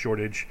teacher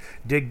shortage.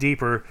 Dig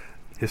deeper.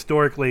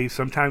 Historically,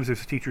 sometimes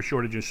there's a teacher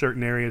shortage in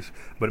certain areas,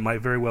 but it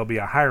might very well be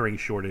a hiring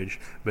shortage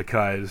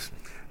because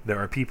there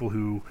are people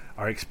who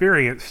are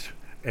experienced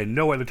and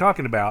know what they're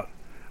talking about,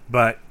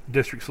 but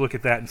districts look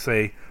at that and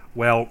say,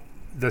 well,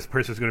 this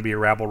person's going to be a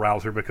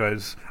rabble-rouser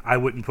because I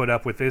wouldn't put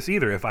up with this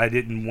either if I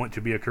didn't want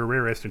to be a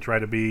careerist and try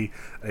to be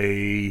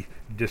a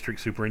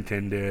district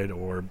superintendent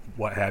or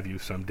what have you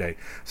someday.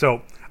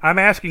 So I'm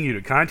asking you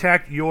to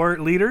contact your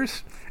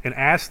leaders and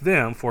ask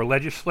them for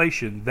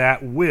legislation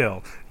that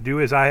will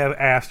do as I have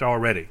asked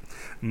already.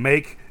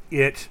 Make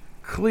it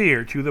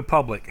clear to the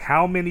public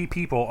how many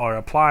people are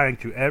applying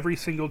to every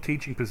single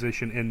teaching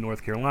position in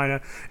North Carolina,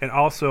 and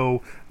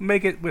also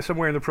make it with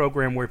somewhere in the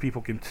program where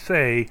people can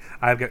say,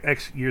 I've got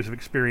X years of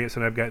experience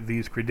and I've got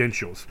these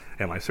credentials.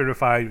 Am I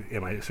certified?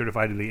 Am I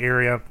certified in the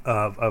area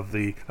of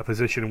the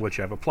position in which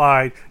I've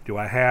applied? Do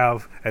I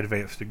have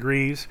advanced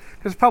degrees?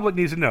 Because the public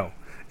needs to know.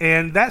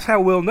 And that's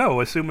how we'll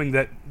know, assuming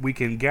that we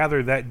can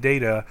gather that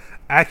data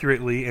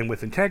accurately and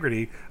with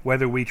integrity,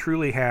 whether we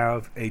truly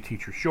have a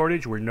teacher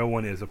shortage where no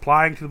one is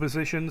applying to the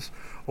positions,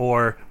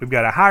 or we've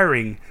got a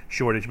hiring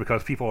shortage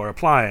because people are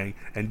applying,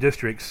 and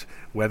districts,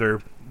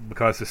 whether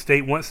because the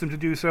state wants them to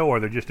do so or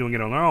they're just doing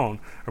it on their own,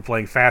 are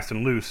playing fast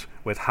and loose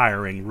with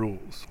hiring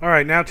rules. All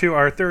right, now to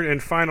our third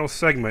and final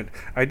segment.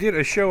 I did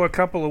a show a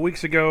couple of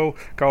weeks ago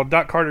called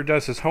Doc Carter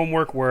Does His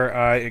Homework, where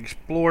I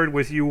explored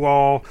with you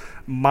all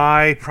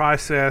my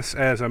process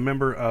as a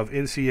member of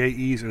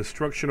NCAE's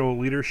Instructional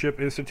Leadership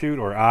Institute,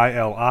 or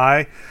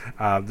ILI.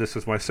 This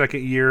is my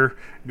second year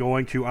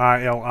going to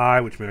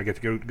ILI, which means I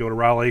get to go to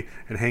Raleigh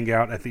and hang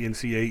out at the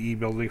NCAE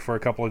building for a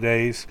couple of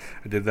days.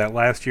 I did that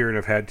last year, and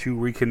I've had 2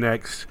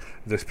 reconnects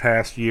this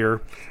past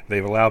year.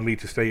 They've allowed me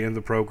to stay in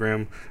the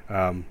program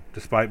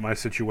despite my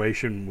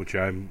situation, which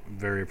I'm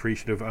very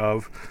appreciative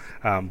of.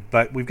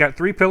 But we've got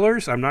 3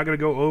 pillars. I'm not going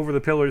to go over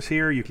the pillars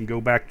here. You can go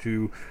back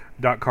to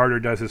Doc Carter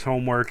Does His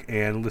Homework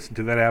and listen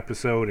to that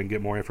episode and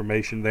get more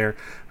information there.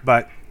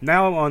 But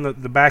now on the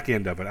back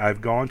end of it, I've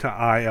gone to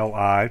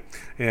ILI,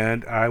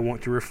 and I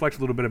want to reflect a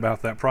little bit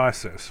about that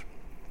process.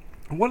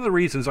 One of the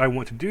reasons I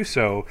want to do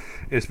so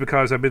is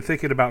because I've been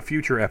thinking about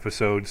future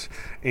episodes,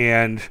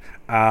 and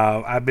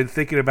I've been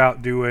thinking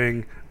about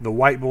doing the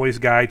White Boy's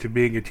Guide to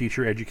Being a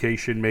Teacher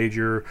Education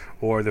Major,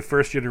 or the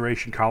First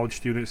Generation College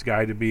Student's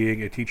Guide to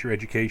Being a Teacher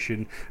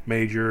Education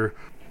Major,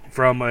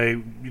 from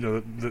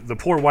the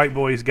Poor White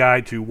Boy's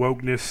Guide to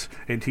Wokeness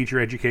and Teacher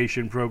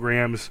Education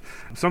Programs,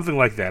 something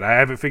like that. I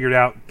haven't figured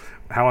out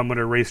how I'm going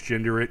to race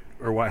gender it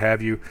or what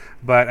have you.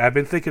 But I've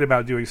been thinking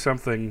about doing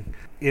something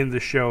in the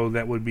show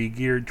that would be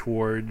geared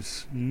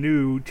towards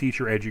new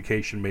teacher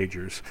education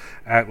majors.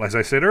 As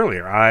I said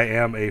earlier, I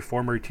am a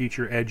former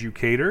teacher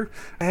educator.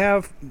 I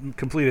have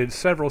completed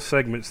several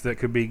segments that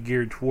could be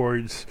geared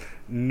towards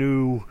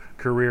new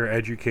career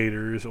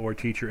educators or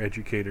teacher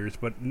educators,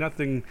 but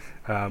nothing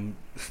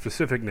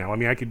specific now. I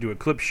mean, I could do a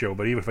clip show,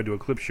 but even if I do a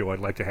clip show, I'd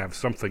like to have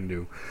something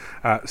new.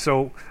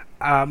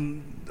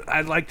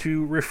 I'd like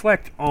to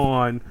reflect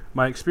on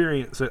my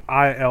experience at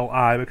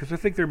ILI because I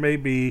think there may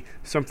be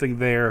something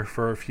there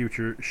for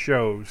future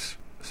shows.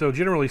 So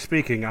generally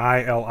speaking,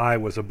 ILI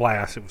was a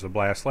blast. It was a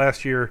blast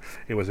last year.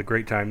 It was a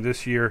great time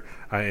this year.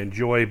 I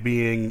enjoy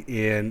being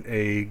in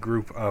a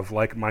group of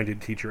like-minded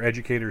teacher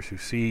educators who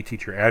see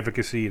teacher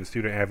advocacy and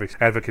student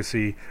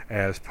advocacy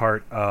as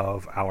part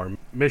of our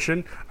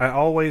mission. I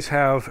always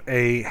have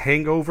a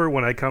hangover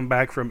when I come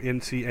back from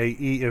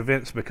NCAE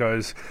events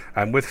because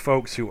I'm with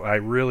folks who I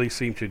really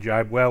seem to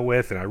jibe well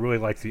with, and I really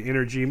like the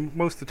energy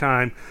most of the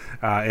time.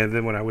 And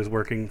then when I was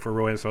working for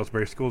Rowan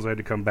Salisbury Schools, I had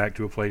to come back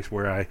to a place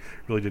where I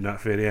really did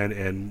not fit in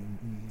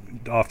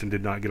and often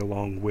did not get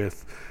along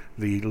with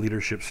the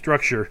leadership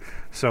structure.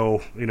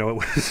 So,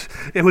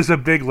 it was a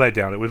big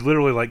letdown. It was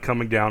literally like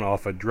coming down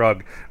off a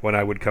drug when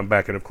I would come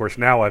back. And of course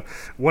now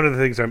one of the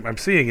things I'm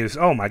seeing is,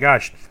 oh my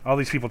gosh, all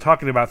these people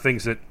talking about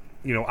things that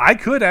I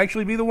could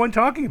actually be the one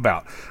talking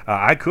about.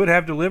 I could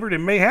have delivered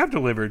and may have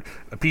delivered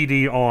a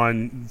PD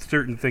on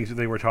certain things that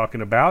they were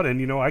talking about,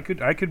 and I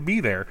could be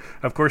there.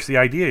 Of course, the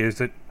idea is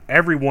that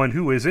everyone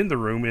who is in the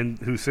room and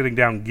who's sitting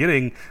down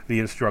getting the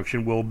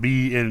instruction will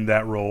be in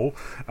that role.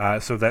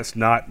 So that's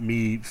not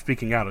me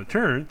speaking out of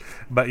turn,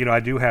 but I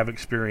do have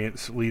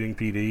experience leading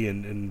PD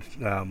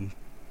and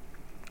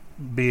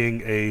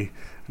being a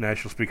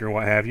national speaker and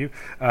what have you.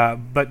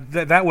 But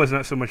that was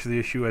not so much the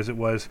issue as it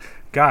was,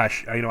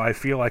 gosh, I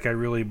feel like I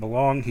really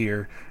belong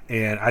here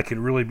and I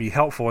can really be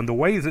helpful in the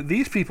ways that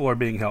these people are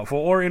being helpful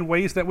or in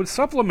ways that would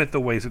supplement the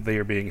ways that they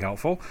are being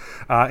helpful.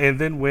 And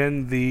then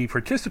when the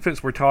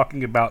participants were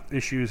talking about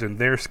issues in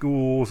their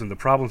schools and the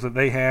problems that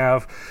they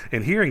have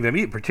and hearing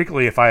them,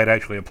 particularly if I had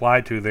actually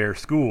applied to their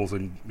schools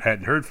and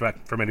hadn't heard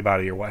from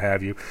anybody or what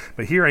have you,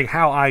 but hearing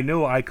how I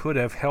know I could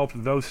have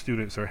helped those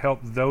students or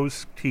helped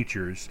those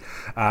teachers,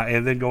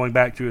 and then going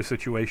back to a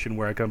situation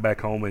where I come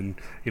back home and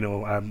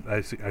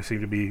I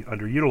seem to be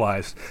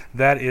underutilized,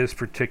 that is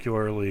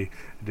particularly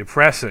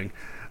depressing.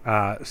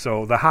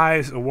 So the high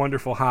is a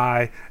wonderful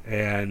high,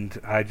 and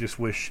I just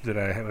wish that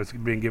I was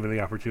being given the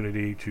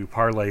opportunity to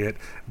parlay it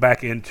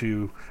back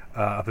into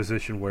a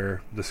position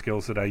where the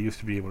skills that I used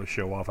to be able to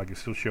show off, I can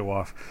still show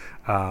off,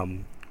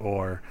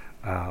 or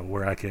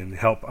where I can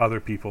help other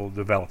people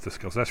develop the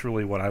skills. That's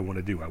really what I want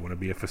to do. I want to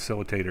be a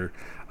facilitator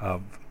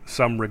of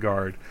some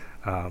regard.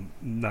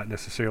 Not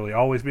necessarily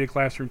always be a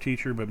classroom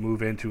teacher, but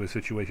move into a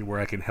situation where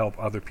I can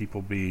help other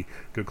people be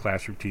good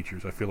classroom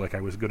teachers. I feel like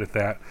I was good at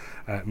that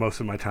most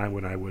of my time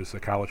when I was a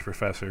college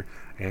professor,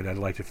 and I'd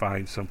like to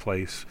find some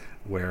place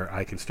where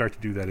I can start to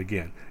do that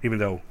again. Even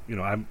though,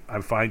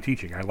 I'm fine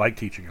teaching. I like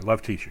teaching. I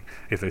love teaching.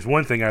 If there's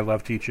one thing I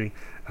love teaching,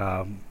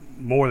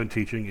 more than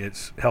teaching,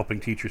 it's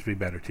helping teachers be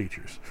better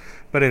teachers.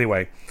 But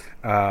anyway,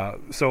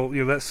 so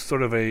that's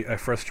sort of a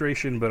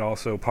frustration, but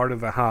also part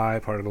of the high,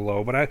 part of the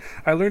low. But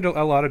I learned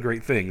a lot of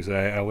great things.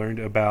 I learned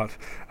about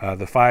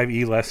the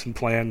 5E lesson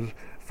plan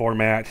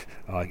format,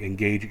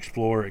 engage,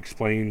 explore,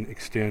 explain,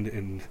 extend,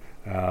 and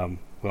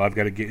I've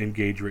got to get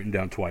engage written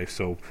down twice,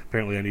 so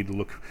apparently I need to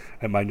look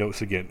at my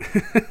notes again.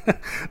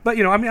 But,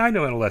 I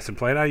know in a lesson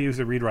plan, I use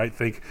the read, write,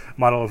 think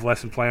model of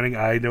lesson planning.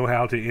 I know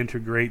how to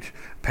integrate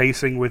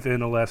pacing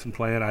within a lesson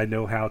plan. I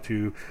know how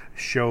to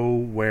show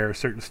where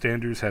certain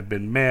standards have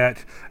been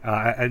met.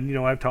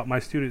 I've taught my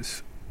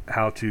students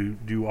how to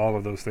do all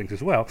of those things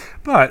as well.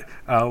 But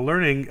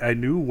learning a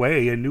new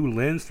way, a new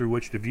lens through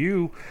which to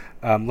view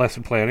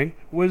lesson planning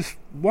was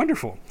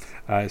wonderful.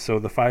 So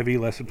the 5E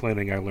lesson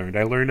planning I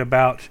learned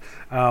about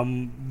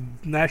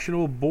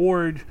national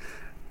board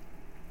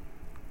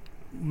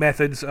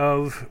methods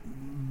of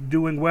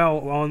doing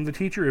well on the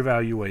teacher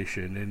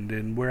evaluation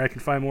and where I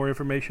can find more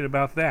information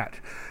about that.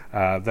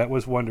 That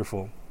was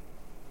wonderful.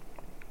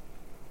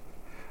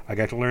 I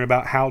got to learn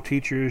about how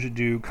teachers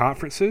do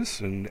conferences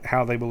and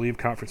how they believe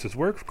conferences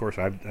work. Of course,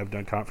 I've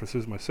done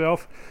conferences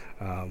myself.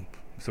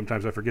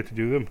 Sometimes I forget to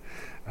do them.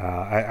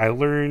 I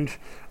learned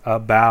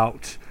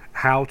about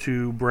how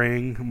to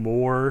bring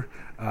more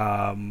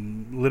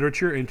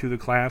literature into the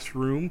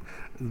classroom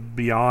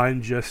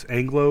beyond just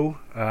Anglo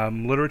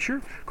literature.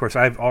 Of course,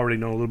 I've already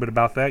known a little bit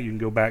about that. You can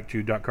go back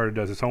to Doc Carter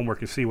Does His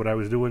Homework and see what I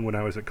was doing when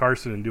I was at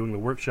Carson and doing the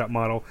workshop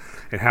model,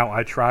 and how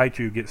I try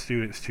to get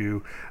students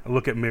to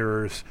look at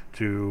mirrors,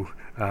 to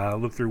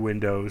look through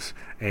windows,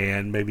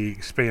 and maybe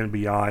expand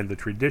beyond the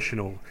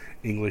traditional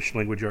English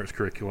language arts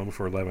curriculum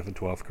for 11th and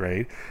 12th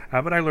grade.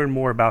 But I learned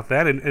more about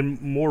that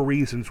and more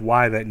reasons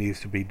why that needs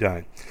to be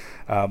done.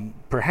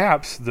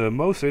 Perhaps the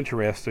most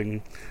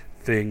interesting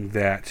thing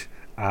that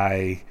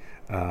I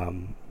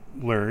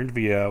learned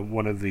via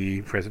one of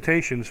the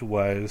presentations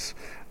was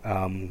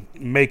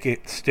Make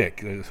It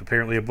Stick. There's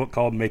apparently a book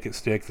called Make It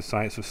Stick, The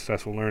Science of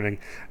Successful Learning.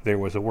 There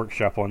was a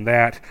workshop on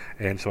that,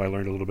 and so I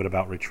learned a little bit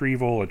about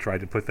retrieval and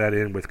tried to put that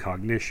in with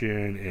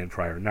cognition and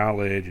prior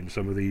knowledge and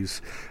some of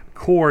these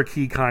core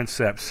key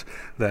concepts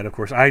that, of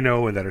course, I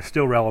know and that are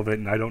still relevant,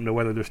 and I don't know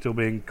whether they're still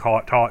being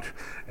taught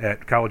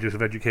at colleges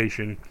of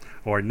education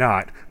or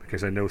not,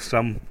 because I know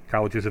some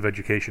colleges of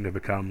education have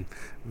become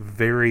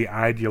very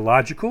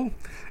ideological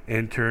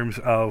in terms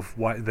of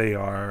what they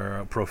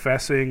are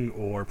professing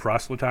or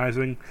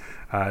proselytizing,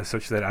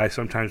 such that I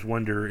sometimes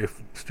wonder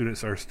if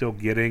students are still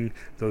getting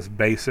those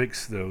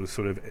basics, those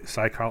sort of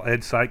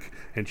ed psych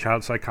and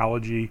child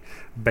psychology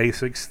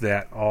basics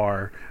that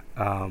are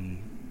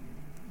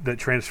that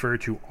transfer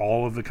to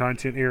all of the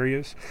content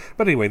areas.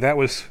 But anyway, that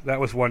was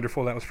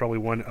wonderful. That was probably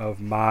one of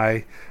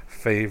my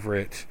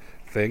favorite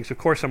things. Of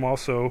course, I'm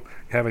also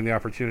having the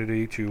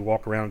opportunity to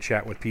walk around,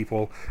 chat with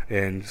people,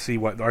 and see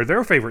what are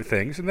their favorite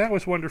things, and that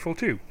was wonderful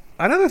too.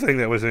 Another thing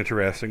that was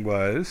interesting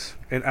was,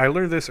 and I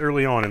learned this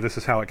early on, and this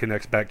is how it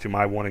connects back to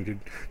my wanting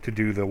to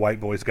do the White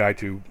Boy's Guide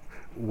to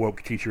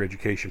Woke Teacher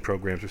Education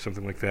Programs or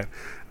something like that.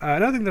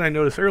 Another thing that I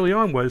noticed early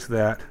on was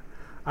that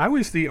I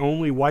was the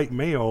only white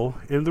male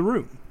in the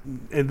room.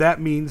 And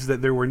that means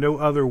that there were no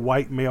other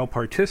white male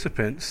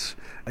participants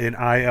in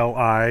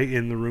ILI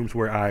in the rooms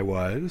where I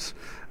was,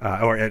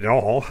 or at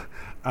all.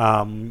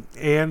 And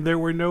there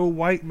were no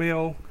white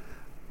male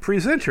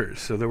presenters.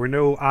 So there were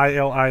no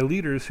ILI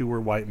leaders who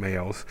were white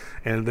males,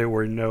 and there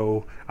were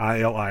no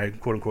ILI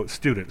quote-unquote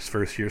students,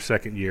 first year,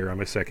 second year,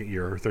 I'm a second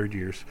year or third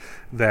years,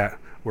 that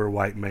were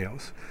white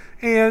males.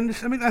 And,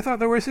 I mean, I thought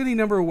there was any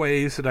number of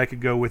ways that I could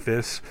go with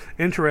this.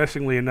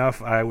 Interestingly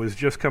enough, I was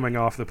just coming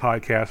off the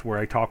podcast where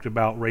I talked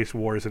about race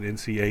wars and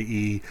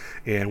NCAE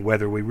and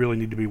whether we really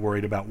need to be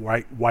worried about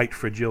white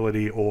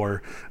fragility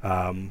or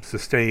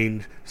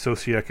sustained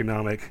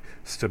socioeconomic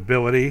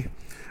stability,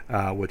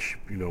 which,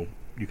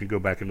 you can go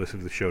back and listen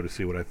to the show to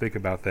see what I think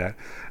about that.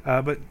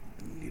 But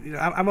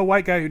I'm a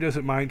white guy who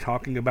doesn't mind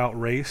talking about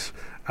race.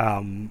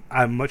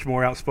 I'm much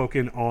more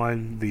outspoken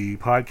on the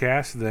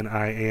podcast than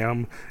I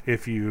am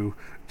if you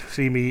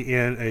see me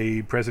in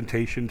a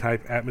presentation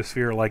type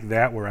atmosphere like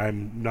that, where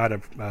I'm not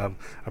a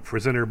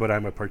presenter, but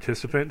I'm a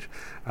participant.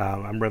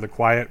 I'm rather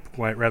quiet,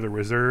 rather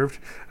reserved.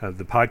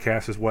 The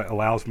podcast is what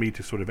allows me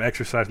to sort of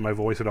exercise my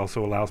voice. It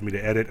also allows me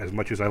to edit as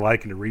much as I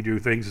like and to redo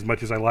things as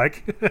much as I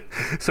like.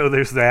 So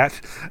there's that.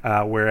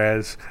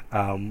 Whereas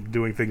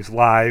doing things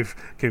live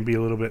can be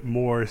a little bit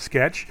more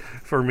sketch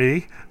for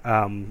me.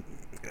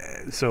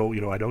 So,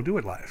 I don't do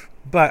it live.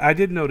 But I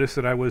did notice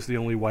that I was the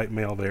only white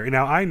male there.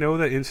 Now, I know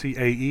that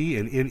NCAE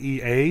and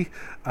NEA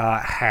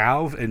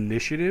have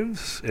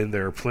initiatives, and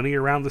there are plenty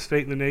around the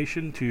state and the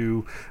nation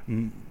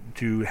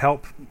to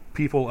help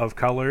people of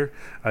color,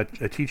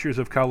 teachers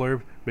of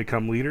color,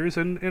 become leaders,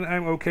 and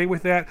I'm okay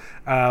with that.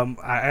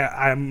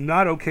 I'm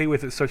not okay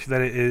with it such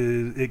that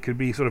it could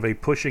be sort of a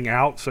pushing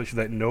out, such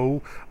that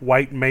no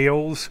white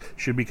males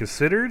should be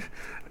considered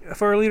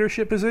for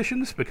leadership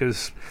positions,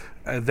 because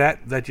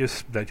that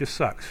just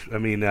sucks. I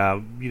mean,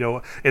 and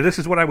this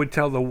is what I would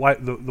tell the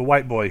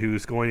white boy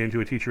who's going into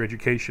a teacher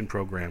education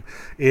program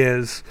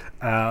is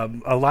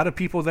a lot of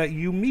people that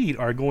you meet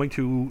are going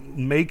to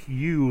make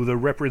you the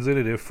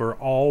representative for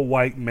all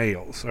white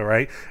males, all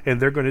right?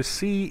 And they're going to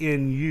see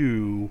in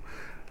you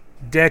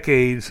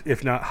decades,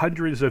 if not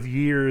hundreds of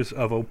years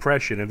of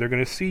oppression, and they're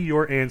going to see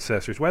your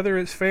ancestors, whether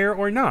it's fair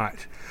or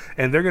not,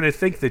 and they're going to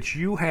think that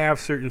you have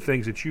certain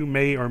things that you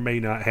may or may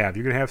not have.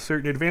 You're going to have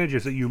certain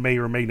advantages that you may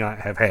or may not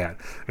have had.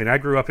 I mean, I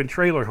grew up in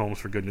trailer homes,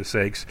 for goodness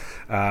sakes,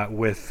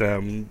 with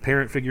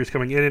parent figures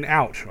coming in and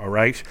out, all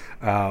right?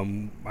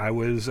 I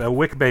was a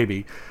WIC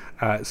baby.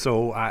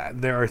 So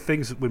there are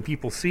things, when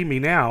people see me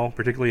now,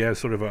 particularly as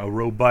sort of a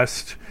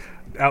robust,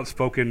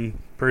 outspoken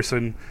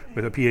person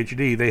with a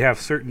PhD, they have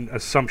certain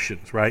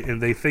assumptions, right?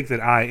 And they think that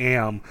I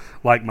am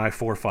like my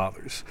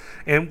forefathers.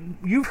 And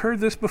you've heard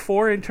this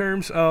before in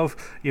terms of,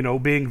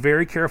 being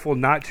very careful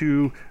not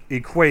to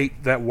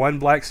equate that one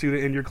black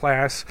student in your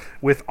class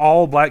with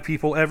all black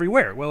people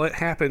everywhere. Well, it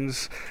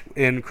happens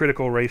in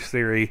critical race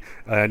theory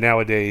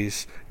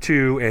nowadays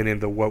too, and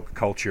in the woke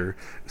culture.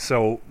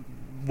 So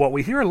what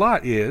we hear a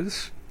lot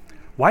is,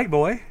 white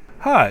boy,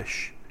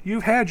 hush.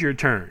 You've had your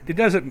turn. It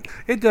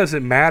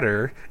doesn't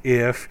matter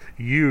if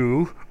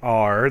you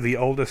are the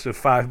oldest of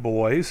 5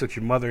 boys, that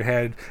your mother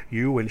had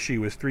you when she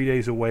was 3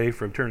 days away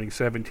from turning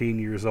 17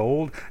 years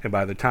old, and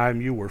by the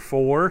time you were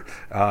 4,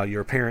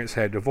 your parents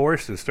had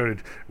divorced and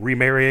started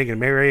remarrying and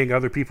marrying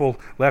other people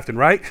left and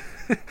right.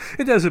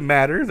 It doesn't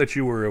matter that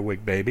you were a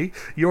WIC baby.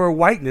 Your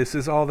whiteness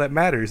is all that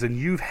matters, and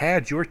you've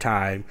had your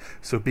time,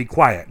 so be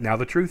quiet. Now,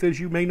 the truth is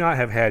you may not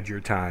have had your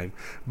time,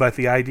 but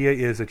the idea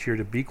is that you're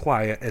to be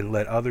quiet and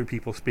let other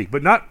people speak.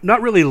 But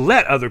not really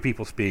let other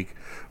people speak,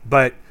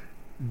 but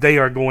they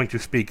are going to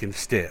speak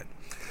instead.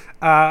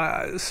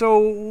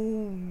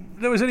 So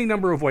there was any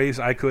number of ways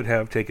I could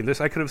have taken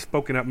this. I could have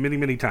spoken up many,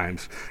 many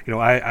times.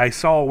 I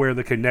saw where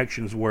the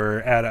connections were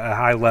at a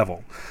high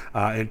level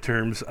in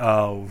terms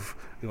of,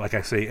 like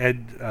I say,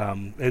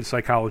 ed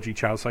psychology,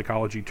 child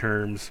psychology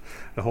terms,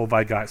 the whole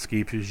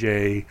Vygotsky,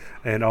 Piaget,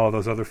 and all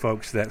those other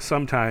folks that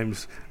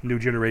sometimes new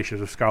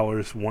generations of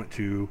scholars want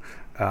to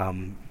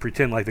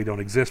pretend like they don't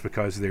exist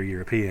because they're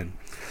European.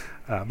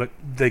 But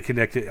they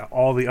connected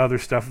all the other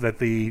stuff that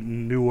the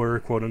newer,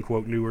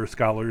 quote-unquote, newer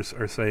scholars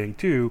are saying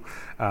too,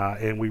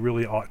 and we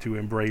really ought to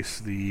embrace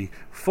the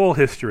full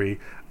history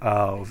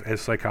of ed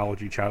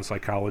psychology, child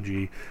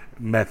psychology,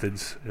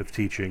 methods of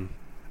teaching.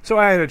 So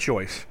I had a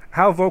choice.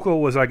 How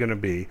vocal was I going to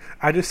be?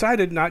 I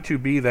decided not to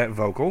be that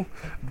vocal,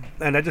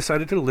 and I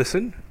decided to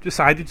listen,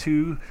 decided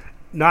to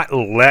not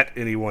let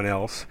anyone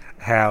else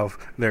have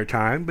their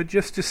time, but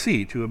just to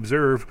see, to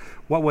observe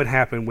what would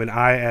happen when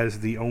I, as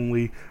the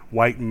only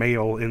white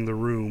male in the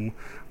room,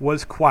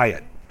 was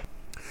quiet.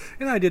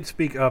 And I did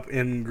speak up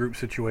in group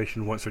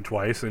situation once or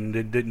twice, and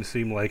it didn't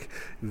seem like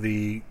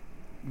the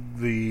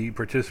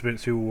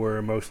participants who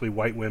were mostly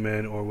white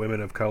women or women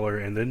of color,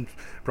 and then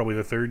probably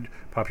the third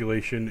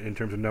population in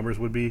terms of numbers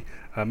would be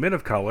men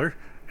of color.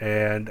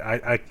 And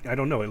I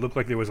don't know. It looked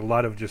like there was a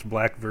lot of just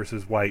black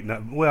versus white.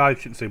 Well, I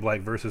shouldn't say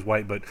black versus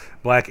white, but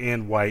black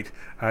and white.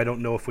 I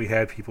don't know if we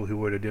had people who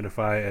would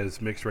identify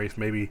as mixed race.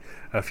 Maybe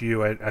a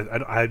few.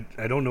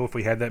 I don't know if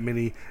we had that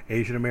many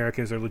Asian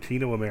Americans or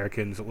Latino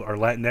Americans or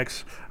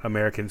Latinx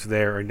Americans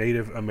there or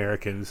Native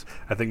Americans.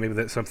 I think maybe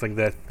that's something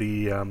that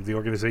the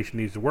organization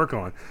needs to work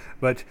on.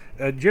 But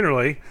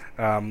generally,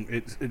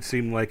 it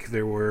seemed like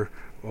there were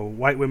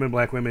white women,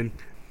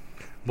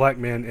 black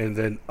men, and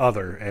then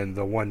other, and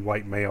the one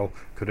white male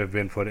could have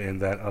been put in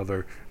that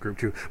other group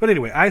too. But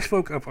anyway, I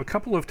spoke up a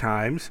couple of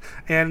times,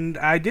 and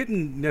I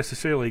didn't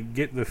necessarily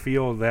get the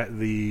feel that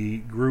the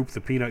group, the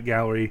Peanut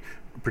Gallery,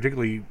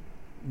 particularly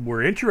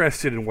were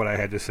interested in what I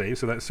had to say,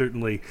 so that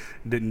certainly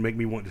didn't make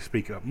me want to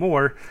speak up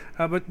more,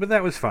 but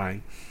that was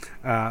fine.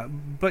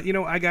 But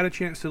I got a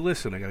chance to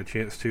listen. I got a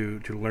chance to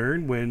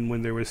learn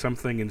when there was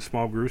something in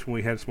small groups, when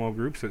we had small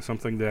groups, that's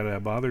something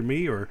that bothered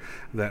me or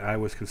that I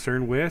was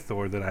concerned with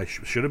or that I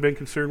should have been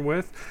concerned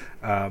with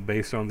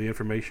based on the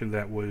information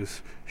that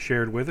was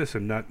shared with us,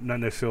 and not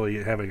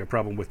necessarily having a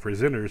problem with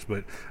presenters,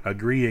 but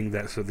agreeing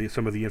that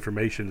some of the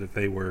information that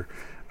they were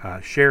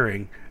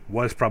sharing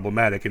was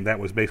problematic, and that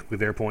was basically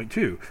their point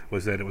too,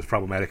 was that it was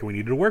problematic and we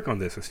needed to work on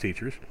this as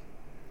teachers.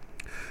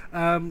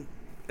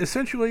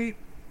 Essentially,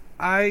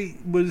 I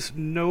was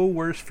no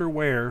worse for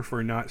wear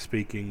for not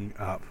speaking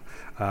up.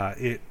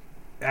 It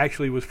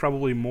actually was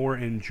probably more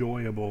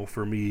enjoyable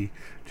for me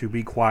to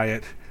be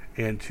quiet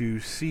and to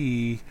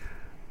see,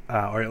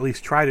 or at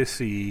least try to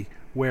see,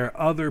 where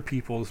other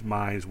people's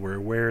minds were,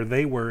 where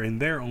they were in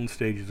their own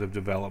stages of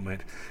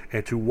development,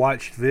 and to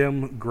watch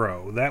them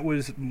grow. That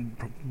was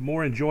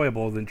more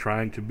enjoyable than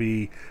trying to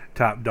be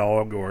top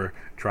dog or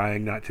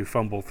trying not to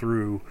fumble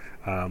through,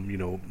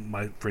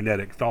 my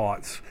frenetic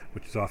thoughts,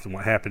 which is often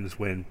what happens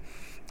when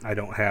I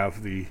don't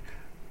have the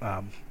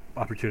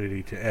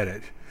opportunity to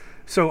edit.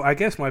 So I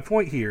guess my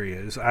point here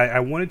is I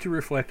wanted to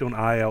reflect on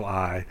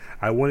ILI.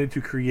 I wanted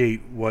to create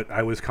what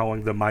I was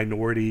calling the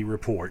minority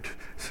report,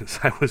 since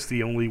I was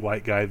the only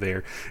white guy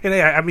there. And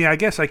I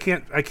guess I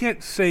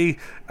can't say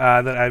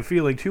that I'm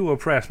feeling too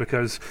oppressed,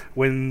 because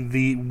when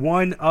the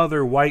one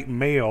other white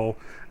male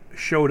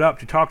showed up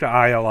to talk to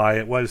ILI,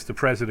 it was the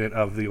president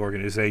of the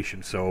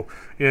organization. So,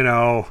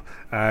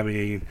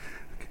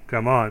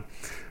 come on.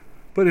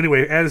 But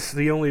anyway, as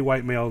the only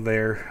white male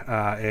there,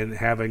 and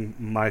having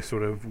my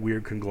sort of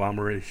weird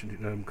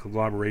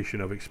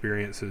conglomeration of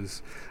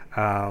experiences,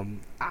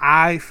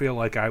 I feel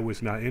like I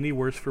was not any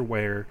worse for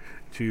wear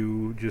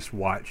to just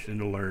watch and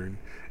to learn.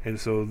 And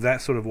so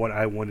that's sort of what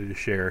I wanted to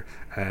share.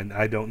 And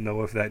I don't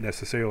know if that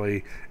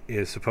necessarily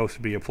is supposed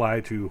to be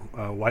applied to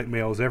white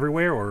males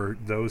everywhere or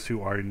those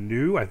who are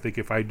new. I think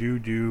if I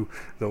do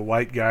the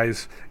White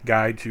Guy's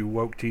Guide to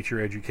Woke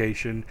Teacher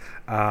Education,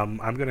 I'm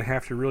going to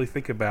have to really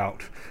think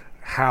about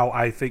how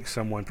I think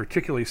someone,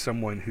 particularly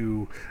someone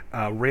who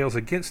rails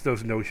against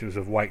those notions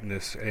of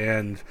whiteness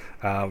and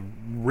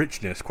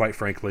richness, quite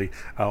frankly,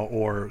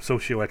 or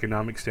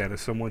socioeconomic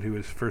status, someone who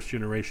is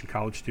first-generation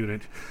college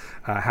student,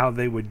 how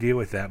they would deal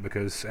with that.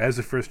 Because as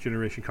a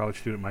first-generation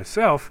college student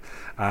myself,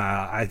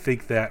 I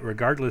think that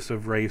regardless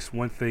of race,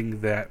 one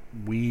thing that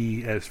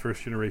we as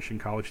first-generation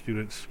college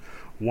students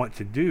want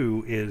to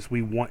do is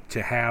we want to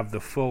have the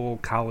full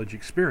college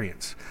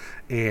experience.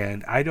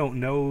 And I don't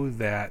know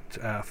that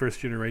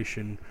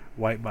first-generation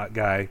white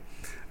guy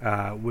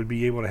would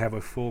be able to have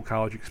a full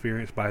college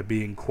experience by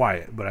being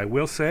quiet. But I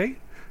will say,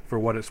 for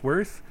what it's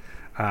worth,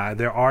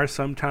 there are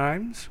some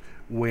times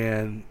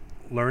when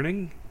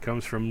learning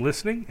comes from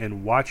listening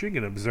and watching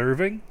and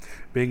observing,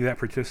 being that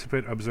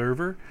participant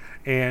observer,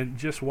 and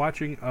just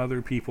watching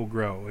other people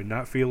grow and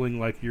not feeling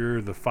like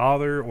you're the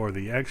father or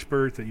the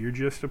expert, that you're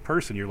just a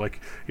person. You're like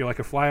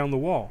a fly on the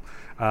wall.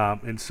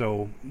 And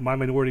so my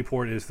minority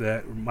report is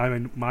that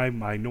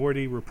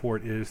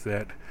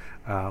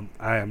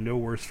I am no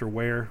worse for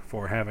wear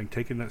for having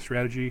taken that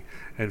strategy.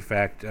 In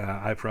fact,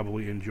 I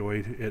probably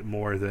enjoyed it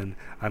more than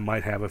I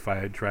might have if I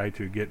had tried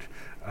to get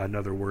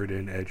another word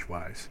in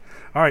edgewise.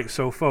 All right,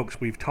 so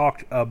folks, we've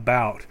talked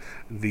about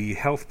the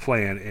health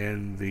plan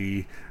and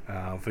the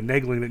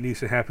finagling that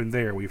needs to happen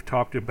there. We've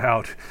talked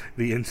about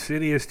the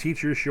insidious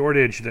teacher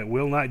shortage that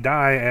will not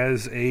die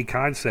as a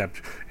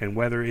concept, and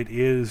whether it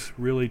is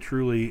really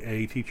truly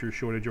a teacher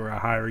shortage or a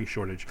hiring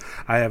shortage.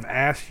 I have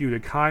asked you to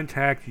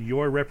contact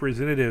your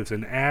representatives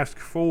and ask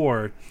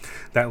for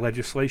that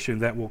legislation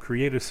that will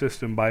create a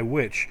system by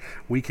which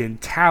we can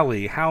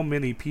tally how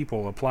many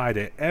people apply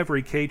to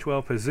every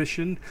K-12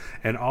 position,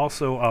 and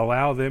also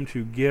allow them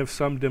to give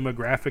some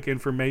demographic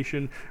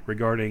information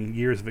regarding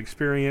years of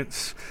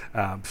experience,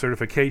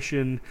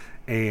 certification,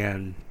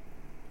 and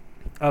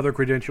other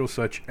credentials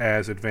such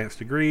as advanced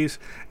degrees.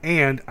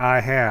 And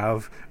I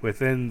have,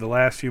 within the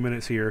last few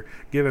minutes here,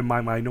 given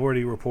my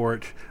minority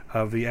report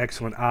of the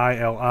excellent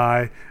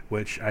ILI,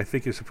 which I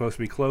think is supposed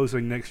to be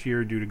closing next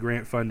year due to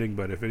grant funding.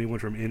 But if anyone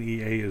from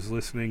NEA is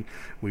listening,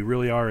 we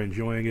really are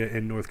enjoying it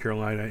in North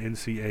Carolina.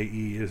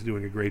 NCAE is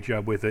doing a great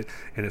job with it,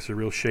 and it's a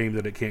real shame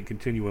that it can't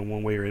continue in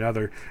one way or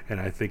another. And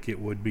I think it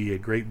would be a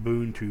great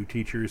boon to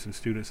teachers and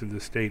students in the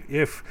state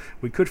if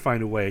we could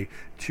find a way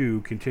to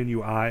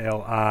continue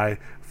ILI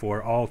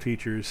for all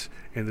teachers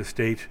in the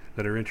state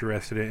that are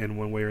interested in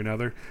one way or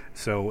another.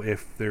 So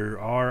if there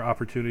are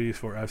opportunities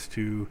for us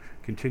to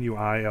continue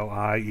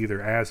ILI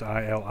either as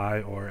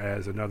ILI or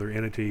as another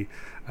entity,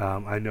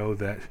 I know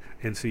that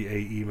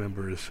NCAE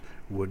members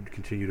would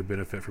continue to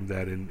benefit from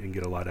that and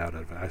get a lot out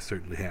of it. I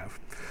certainly have.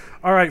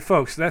 All right,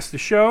 folks, that's the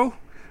show.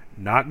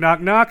 Knock,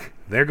 knock, knock.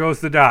 There goes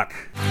the doc.